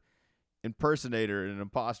such a impersonator and an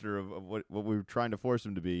imposter of what we were trying to force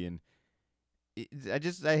him to be. And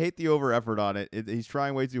I hate the over effort on it. He's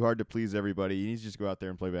trying way too hard to please everybody. He needs to just go out there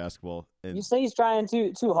and play basketball. You And say he's trying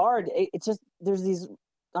too hard. It's just there's these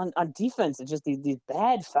on defense. It's just these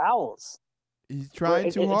bad fouls. he's Where trying too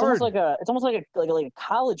it's almost hard. like a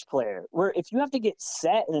college player. Where if you have to get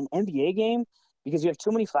set in an NBA game because you have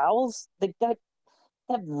too many fouls, that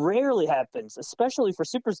rarely happens, especially for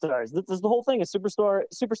superstars. This is the whole thing: is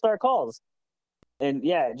superstar calls, and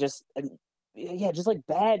just like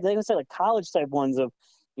bad. Like I said, like college type ones of,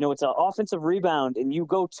 it's an offensive rebound and you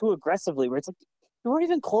go too aggressively, where it's like you weren't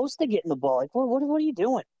even close to getting the ball. Like, what are you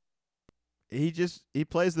doing? He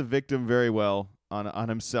plays the victim very well on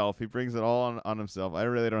himself. He brings it all on himself. I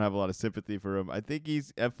really don't have a lot of sympathy for him. I think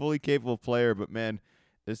he's a fully capable player, but man,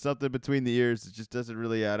 there's something between the ears that just doesn't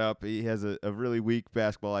really add up. He has a really weak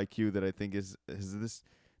basketball IQ that I think is this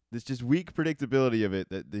just weak predictability of it.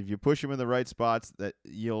 That if you push him in the right spots, that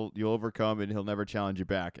you'll overcome and he'll never challenge you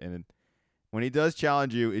back. And when he does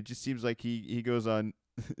challenge you, it just seems like he goes on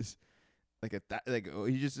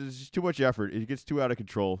he just it's just too much effort. He gets too out of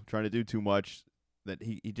control, trying to do too much. That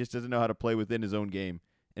he just doesn't know how to play within his own game,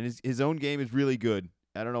 and his own game is really good.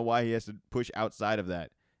 I don't know why he has to push outside of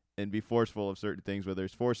that and be forceful of certain things, whether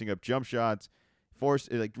it's forcing up jump shots,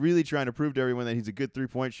 really trying to prove to everyone that he's a good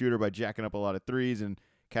 3-point shooter by jacking up a lot of threes and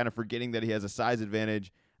kind of forgetting that he has a size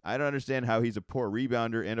advantage. I don't understand how he's a poor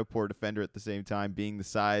rebounder and a poor defender at the same time, being the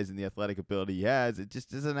size and the athletic ability he has. It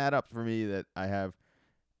just doesn't add up for me. That I have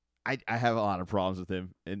a lot of problems with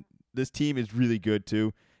him, and this team is really good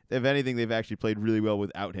too. If anything, they've actually played really well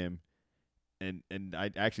without him, and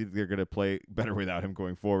I actually think they're going to play better without him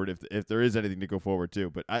going forward if there is anything to go forward too.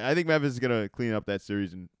 But I think Memphis is going to clean up that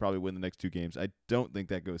series and probably win the next 2 games. I don't think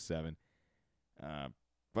that goes 7.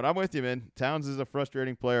 But I'm with you, man. Towns is a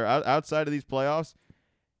frustrating player. Outside of these playoffs,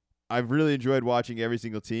 I've really enjoyed watching every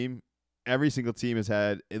single team. Every single team has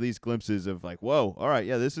had at least glimpses of like, whoa, all right,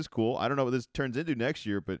 yeah, this is cool. I don't know what this turns into next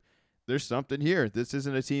year, but there's something here. This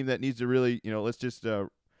isn't a team that needs to really, let's just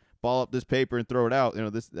ball up this paper and throw it out.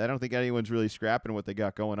 I don't think anyone's really scrapping what they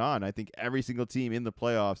got going on. I think every single team in the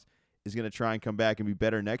playoffs is going to try and come back and be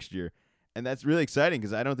better next year. And that's really exciting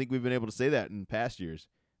because I don't think we've been able to say that in past years.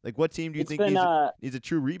 Like, what team do you It's think been needs a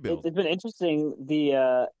true rebuild? it's been interesting.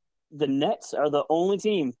 The Nets are the only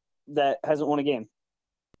team that hasn't won a game.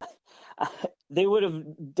 They would have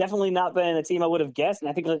definitely not been a team I would have guessed. And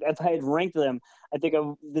I think like, if I had ranked them, I think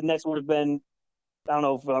the Nets would have been, I don't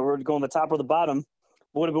know if we're going the top or the bottom,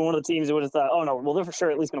 but would have been one of the teams that would have thought, oh, no, well, they're for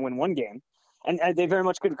sure at least going to win one game. And they very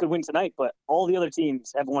much could win tonight, but all the other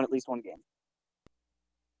teams have won at least one game.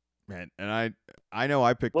 Man, and I know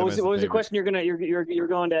I picked What them was as the what was the favorite. question you're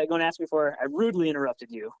going to ask me for? I rudely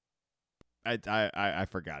interrupted you. I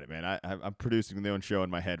forgot it, man. I'm producing my own show in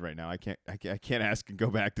my head right now. I can't ask and go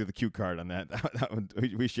back to the cue card on that. That one,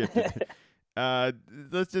 we shifted.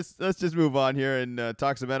 Let's just move on here and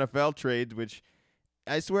talk some NFL trades. Which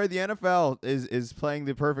I swear the NFL is playing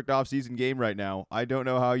the perfect offseason game right now. I don't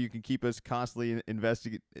know how you can keep us constantly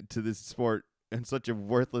investing to this sport in such a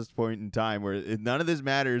worthless point in time where none of this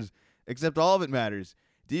matters except all of it matters.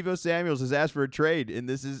 Deebo Samuels has asked for a trade, and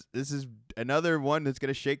this is another one that's going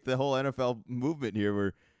to shake the whole NFL movement here.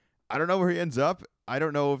 Where I don't know where he ends up. I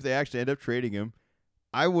don't know if they actually end up trading him.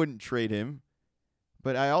 I wouldn't trade him,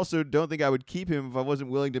 but I also don't think I would keep him if I wasn't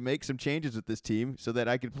willing to make some changes with this team so that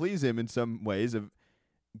I could please him in some ways of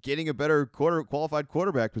getting a better qualified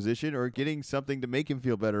quarterback position or getting something to make him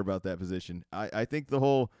feel better about that position. I think the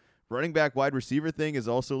whole running back wide receiver thing is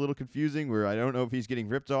also a little confusing where I don't know if he's getting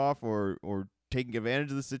ripped off or taking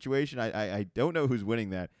advantage of the situation. I don't know who's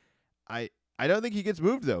winning that. I don't think he gets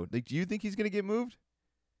moved though. Like, do you think he's going to get moved?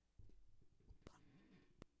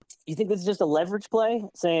 You think this is just a leverage play?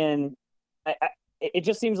 Saying, it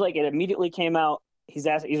just seems like it immediately came out. He's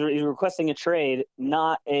requesting a trade,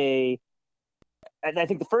 not a. I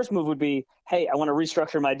think the first move would be, hey, I want to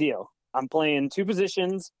restructure my deal. I'm playing 2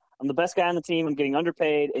 positions. I'm the best guy on the team. I'm getting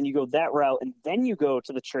underpaid, and you go that route, and then you go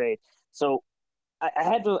to the trade. So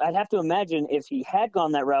I'd have to imagine if he had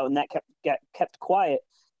gone that route and that kept quiet,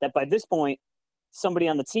 that by this point somebody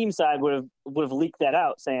on the team side would have leaked that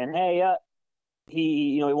out, saying, "Hey,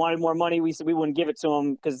 he wanted more money. We said we wouldn't give it to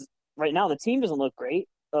him because right now the team doesn't look great.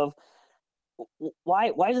 Of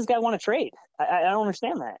why does this guy want to trade? I don't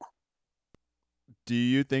understand that. Do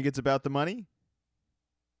you think it's about the money?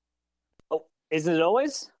 Oh, is it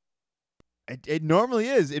always? It normally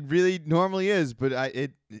is. It really normally is. But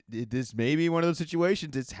this may be one of those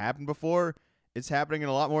situations. It's happened before. It's happening in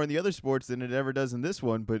a lot more in the other sports than it ever does in this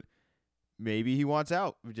one. But maybe he wants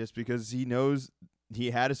out just because he knows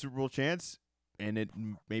he had a Super Bowl chance, and it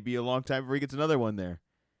may be a long time before he gets another one there.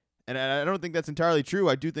 And I don't think that's entirely true.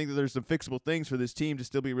 I do think that there's some fixable things for this team to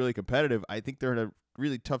still be really competitive. I think they're in a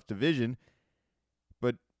really tough division,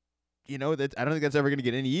 but that I don't think that's ever going to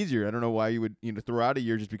get any easier. I don't know why you would throw out a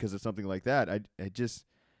year just because of something like that.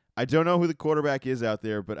 I don't know who the quarterback is out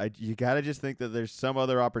there, but you got to just think that there's some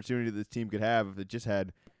other opportunity this team could have if it just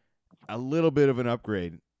had a little bit of an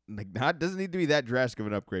upgrade. Like, doesn't need to be that drastic of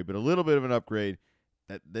an upgrade, but a little bit of an upgrade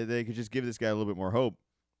that they could just give this guy a little bit more hope.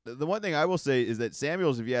 The one thing I will say is that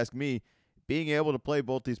Samuels, if you ask me, being able to play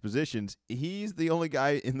both these positions, he's the only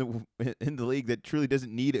guy in the league that truly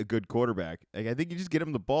doesn't need a good quarterback. Like, I think you just get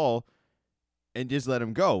him the ball and just let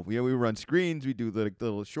him go. We run screens, we do the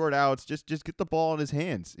little short outs, just get the ball in his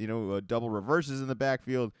hands. Double reverses in the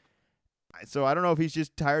backfield. So I don't know if he's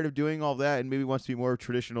just tired of doing all that and maybe wants to be more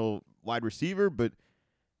traditional wide receiver, but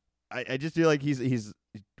I just feel like he's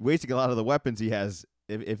wasting a lot of the weapons he has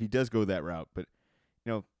if he does go that route. But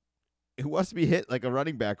who wants to be hit like a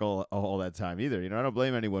running back all that time either? I don't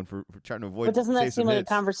blame anyone for trying to avoid. But doesn't that seem like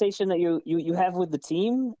hits. a conversation that you have with the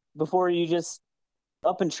team before you just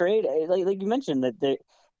up and trade? Like you mentioned that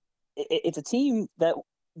it's a team that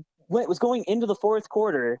was going into the fourth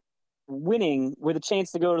quarter winning with a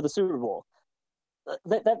chance to go to the Super Bowl.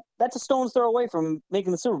 That's a stone's throw away from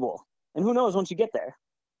making the Super Bowl, and who knows once you get there.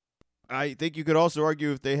 I think you could also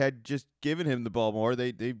argue if they had just given him the ball more,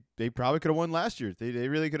 they probably could have won last year. They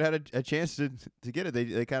really could have had a chance to get it.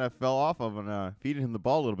 They kind of fell off of feeding him the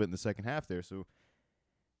ball a little bit in the second half there. So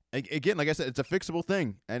again, like I said, it's a fixable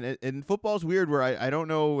thing, and football's weird where I don't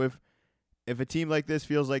know if a team like this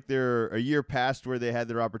feels like they're a year past where they had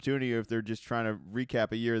their opportunity, or if they're just trying to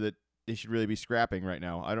recap a year that they should really be scrapping right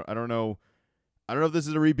now. I don't know. I don't know if this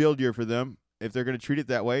is a rebuild year for them. If they're going to treat it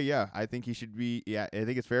that way, yeah, I think he should be. Yeah, I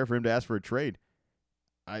think it's fair for him to ask for a trade.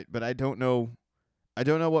 But I don't know. I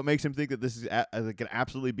don't know what makes him think that this is can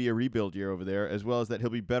absolutely be a rebuild year over there, as well as that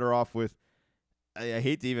he'll be better off with. I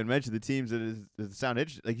hate to even mention the teams that sound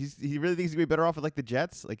interesting. Like he really thinks he's gonna be better off with like the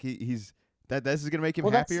Jets. Like he's that this is gonna make him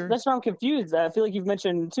happier. That's why I'm confused. I feel like you've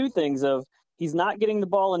mentioned two things: of he's not getting the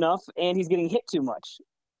ball enough, and he's getting hit too much.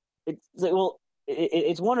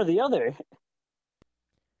 It's one or the other.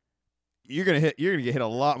 You're gonna get hit a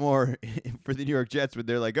lot more for the New York Jets when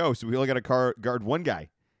they're like, oh, so we only got to guard one guy.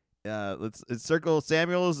 Let's circle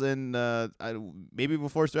Samuels and maybe we'll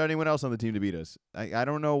force anyone else on the team to beat us. I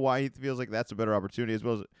don't know why he feels like that's a better opportunity as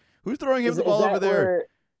well as who's throwing him the ball over there.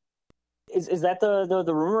 Is that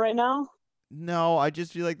the rumor right now? No, I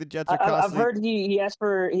just feel like the Jets are constantly. I've heard he asked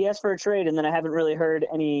for a trade, and then I haven't really heard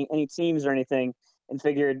any teams or anything, and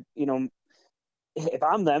figured if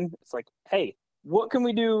I'm them, it's like, hey, what can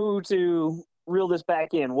we do to reel this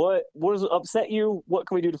back in? What does upset you? What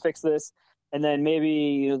can we do to fix this? And then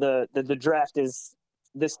maybe the draft is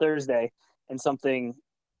this Thursday, and something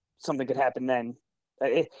could happen then.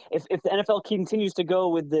 If the NFL continues to go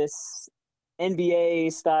with this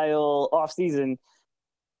NBA style off season,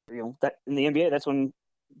 that in the NBA, that's when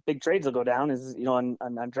big trades will go down. Is on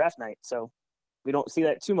draft night. So we don't see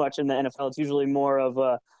that too much in the NFL. It's usually more of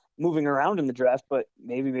moving around in the draft, but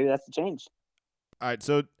maybe that's the change. All right,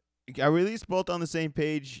 so are we at least both on the same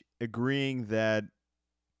page, agreeing that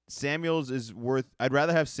Samuels is worth? I'd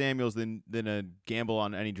rather have Samuels than a gamble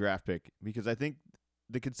on any draft pick, because I think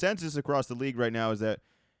the consensus across the league right now is that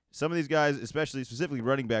some of these guys, specifically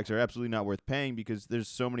running backs, are absolutely not worth paying because there's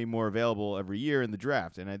so many more available every year in the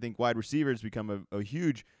draft, and I think wide receivers become a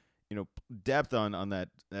huge, depth on that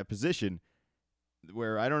position.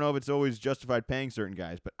 Where I don't know if it's always justified paying certain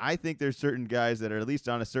guys, but I think there's certain guys that are at least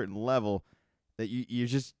on a certain level that you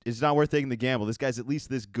just, it's not worth taking the gamble. This guy's at least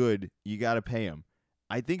this good. You got to pay him.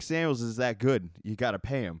 I think Samuels is that good. You got to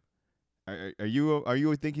pay him. Are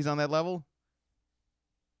you think he's on that level?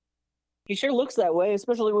 He sure looks that way,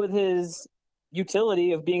 especially with his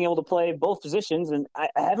utility of being able to play both positions. And I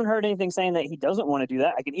haven't heard anything saying that he doesn't want to do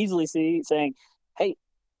that. I can easily see saying, hey,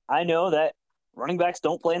 I know that running backs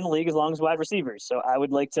don't play in the league as long as wide receivers. So I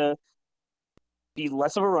would like to be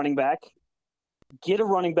less of a running back, get a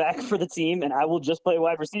running back for the team, and I will just play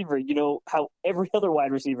wide receiver, how every other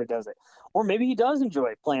wide receiver does it. Or maybe he does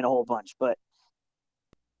enjoy playing a whole bunch, but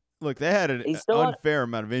look, they had an unfair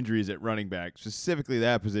amount of injuries at running back, specifically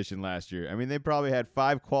that position last year. I mean, they probably had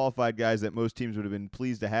 5 qualified guys that most teams would have been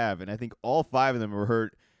pleased to have, and I think all 5 of them were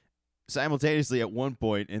hurt simultaneously at one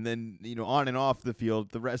point, and then, on and off the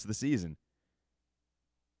field the rest of the season.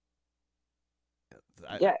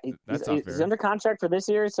 Yeah, that's not he's fair. under contract for this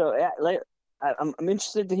year. So yeah, I'm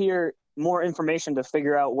interested to hear more information to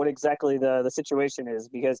figure out what exactly the situation is,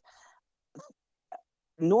 because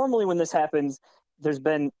normally when this happens, there's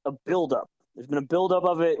been a buildup. There's been a buildup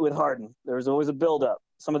of it with Harden. There was always a buildup.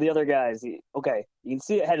 Some of the other guys, okay, you can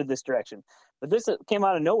see it headed this direction. But this came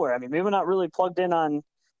out of nowhere. I mean, maybe not really plugged in on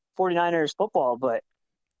 49ers football, but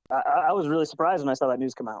I was really surprised when I saw that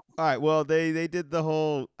news come out. All right, well, they did the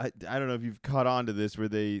whole I don't know if you've caught on to this, where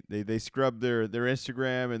they scrub their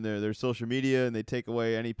Instagram and their social media, and they take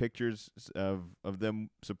away any pictures of them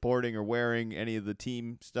supporting or wearing any of the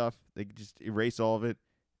team stuff. They just erase all of it.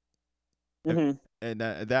 Mm-hmm. And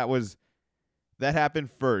that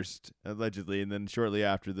happened first, allegedly, and then shortly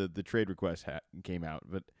after the trade request came out.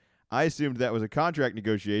 But I assumed that was a contract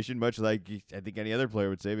negotiation, much like I think any other player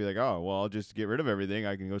would say, be like, oh, well, I'll just get rid of everything.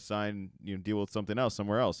 I can go sign, deal with something else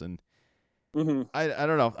somewhere else. And Mm-hmm. I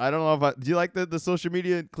don't know. I don't know if do you like the social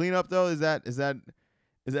media cleanup though? Is that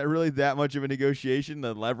really that much of a negotiation?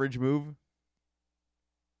 The leverage move?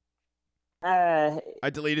 I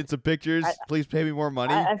deleted some pictures. Please pay me more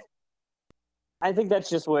money. I think that's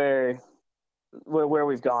just where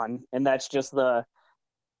we've gone, and that's just the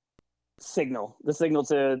signal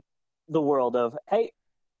to the world of, hey,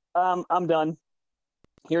 I'm done.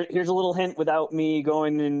 Here's a little hint without me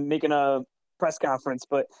going and making a press conference,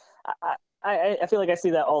 but I feel like I see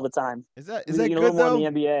that all the time. Is that good though? A little more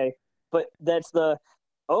in the NBA, but that's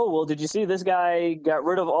did you see this guy got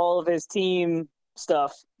rid of all of his team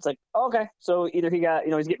stuff? It's like, okay, so either he got,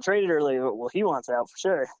 he's getting traded early. Well, he wants out for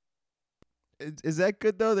sure. Is that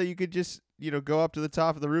good though, that you could just go up to the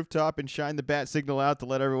top of the rooftop and shine the bat signal out to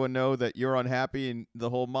let everyone know that you're unhappy, and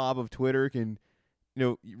the whole mob of Twitter can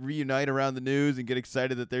reunite around the news and get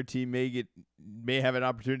excited that their team may have an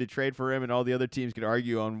opportunity to trade for him, and all the other teams can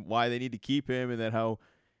argue on why they need to keep him, and then how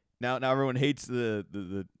now everyone hates the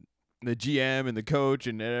GM and the coach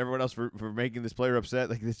and everyone else for making this player upset.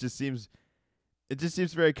 Like, this just seems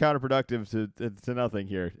very counterproductive to nothing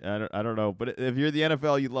here. I don't know, but if you're the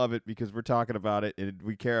NFL, you love it because we're talking about it and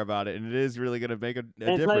we care about it, and it is really going to make a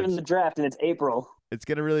difference. It's not even the draft, and it's April. It's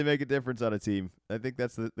going to really make a difference on a team. I think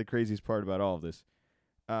that's the craziest part about all of this.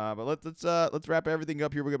 But let's wrap everything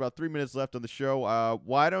up here. We got about 3 minutes left on the show.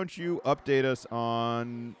 Why don't you update us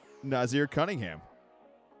on Nazir Cunningham?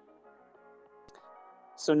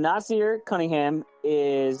 So Nazir Cunningham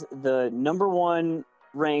is the number 1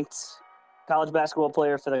 ranked college basketball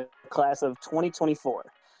player for the class of 2024.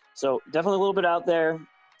 So definitely a little bit out there.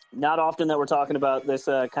 Not often that we're talking about this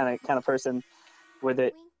kind of person with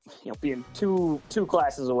it, being two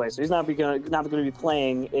classes away. So he's not going to be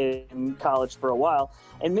playing in college for a while,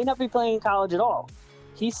 and may not be playing in college at all.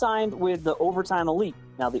 He signed with the Overtime Elite.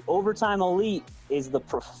 Now, the Overtime Elite is the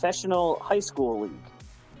professional high school league.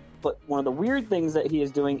 But one of the weird things that he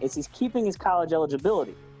is doing is he's keeping his college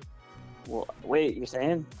eligibility. Well, wait, you're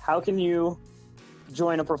saying? How can you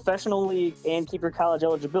join a professional league and keep your college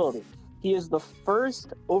eligibility? He is the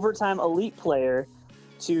first Overtime Elite player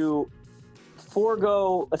to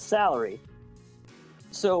forego a salary.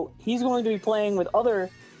 So he's going to be playing with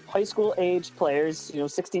other high school age players,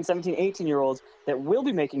 16, 17, 18-year-olds that will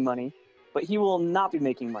be making money, but he will not be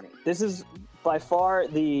making money. This is by far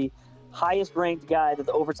the highest ranked guy that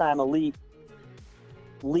the Overtime Elite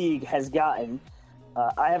League has gotten.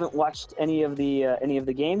 I haven't watched any of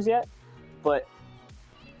the games yet, but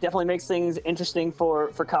definitely makes things interesting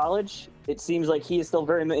for college. It seems like he is still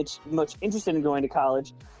very much interested in going to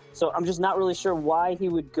college. So I'm just not really sure why he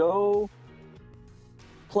would go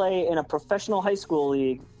play in a professional high school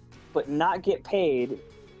league but not get paid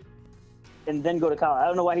and then go to college. I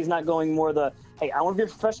don't know why he's not going more hey, I want to be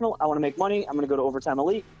a professional, I want to make money, I'm going to go to Overtime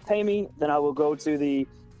Elite, pay me, then I will go to the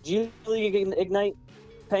G League Ignite,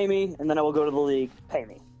 pay me, and then I will go to the league, pay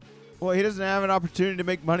me. Well, he doesn't have an opportunity to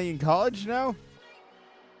make money in college now?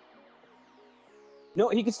 No,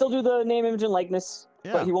 he can still do the name, image, and likeness,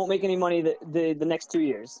 but he won't make any money the next 2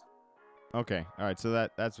 years. Okay, all right, so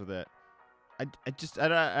that's what that.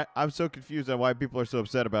 I'm so confused on why people are so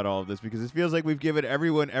upset about all of this, because it feels like we've given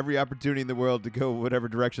everyone every opportunity in the world to go whatever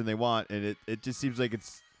direction they want, and it just seems like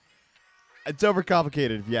it's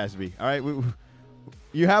overcomplicated, if you ask me. All right,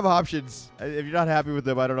 you have options. If you're not happy with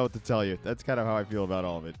them, I don't know what to tell you. That's kind of how I feel about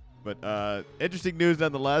all of it. But interesting news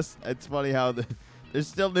nonetheless. It's funny how there's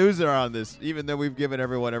still news around this, even though we've given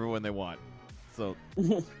everyone they want. So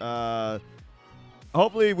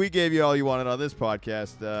hopefully we gave you all you wanted on this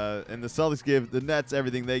podcast, and the Celtics give the Nets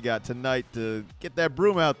everything they got tonight to get that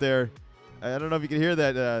broom out there. I don't know if you can hear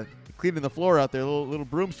that cleaning the floor out there, a little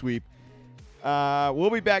broom sweep. We'll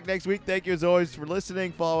be back next week. Thank you as always for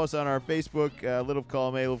listening. Follow us on our Facebook, Little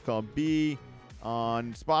Column A, Little Column B.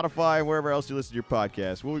 on Spotify and wherever else you listen to your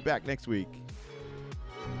podcast. We'll be back next week.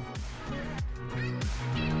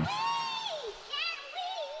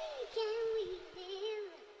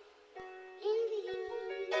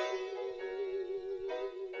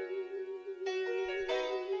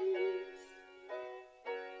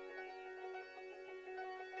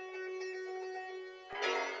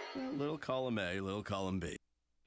 Little column A, little column B.